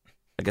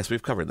 I guess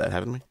we've covered that,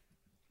 haven't we?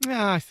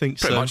 Yeah, I think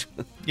Pretty so. much.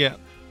 Yeah.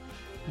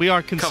 We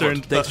are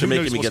concerned. Thanks but for who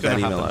making knows me what's get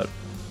that gonna email happen. out.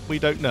 We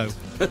don't know.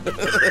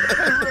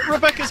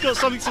 Rebecca's got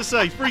something to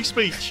say. Free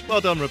speech. Well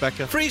done,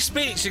 Rebecca. Free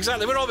speech,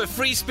 exactly. We're all about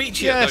free speech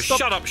here. Yeah, Now, stop.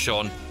 shut up,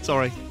 Sean.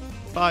 Sorry.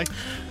 Bye.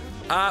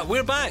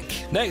 We're back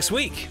next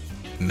week.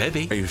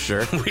 Maybe. Are you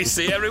sure? We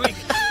see every week.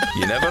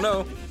 You never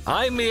know.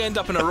 I may end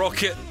up in a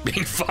rocket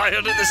being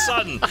fired at the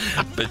sun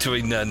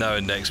between now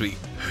and next week.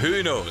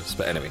 Who knows?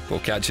 But anyway, we'll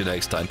catch you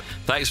next time.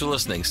 Thanks for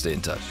listening. Stay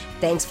in touch.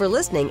 Thanks for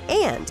listening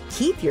and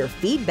keep your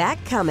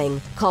feedback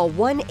coming. Call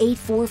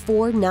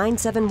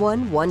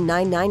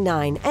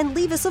 1-844-971-1999 and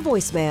leave us a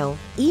voicemail.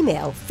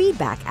 Email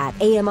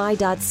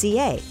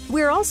feedback@ami.ca.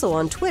 We're also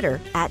on Twitter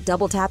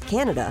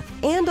 @DoubleTapCanada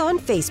and on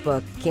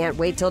Facebook. Can't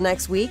wait till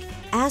next week?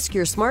 Ask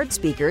your smart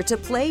speaker to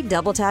play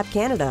Double Tap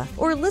Canada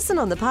or listen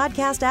on the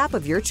podcast app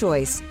of your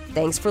choice.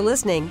 Thanks for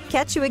listening.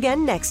 Catch you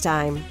again next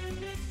time.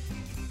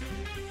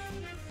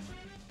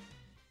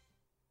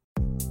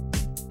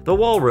 The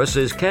Walrus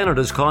is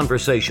Canada's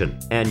conversation,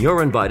 and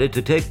you're invited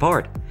to take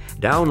part.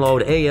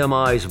 Download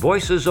AMI's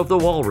Voices of the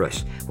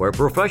Walrus, where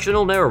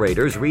professional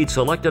narrators read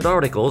selected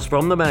articles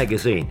from the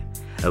magazine.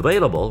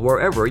 Available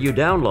wherever you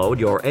download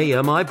your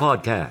AMI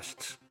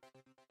podcasts.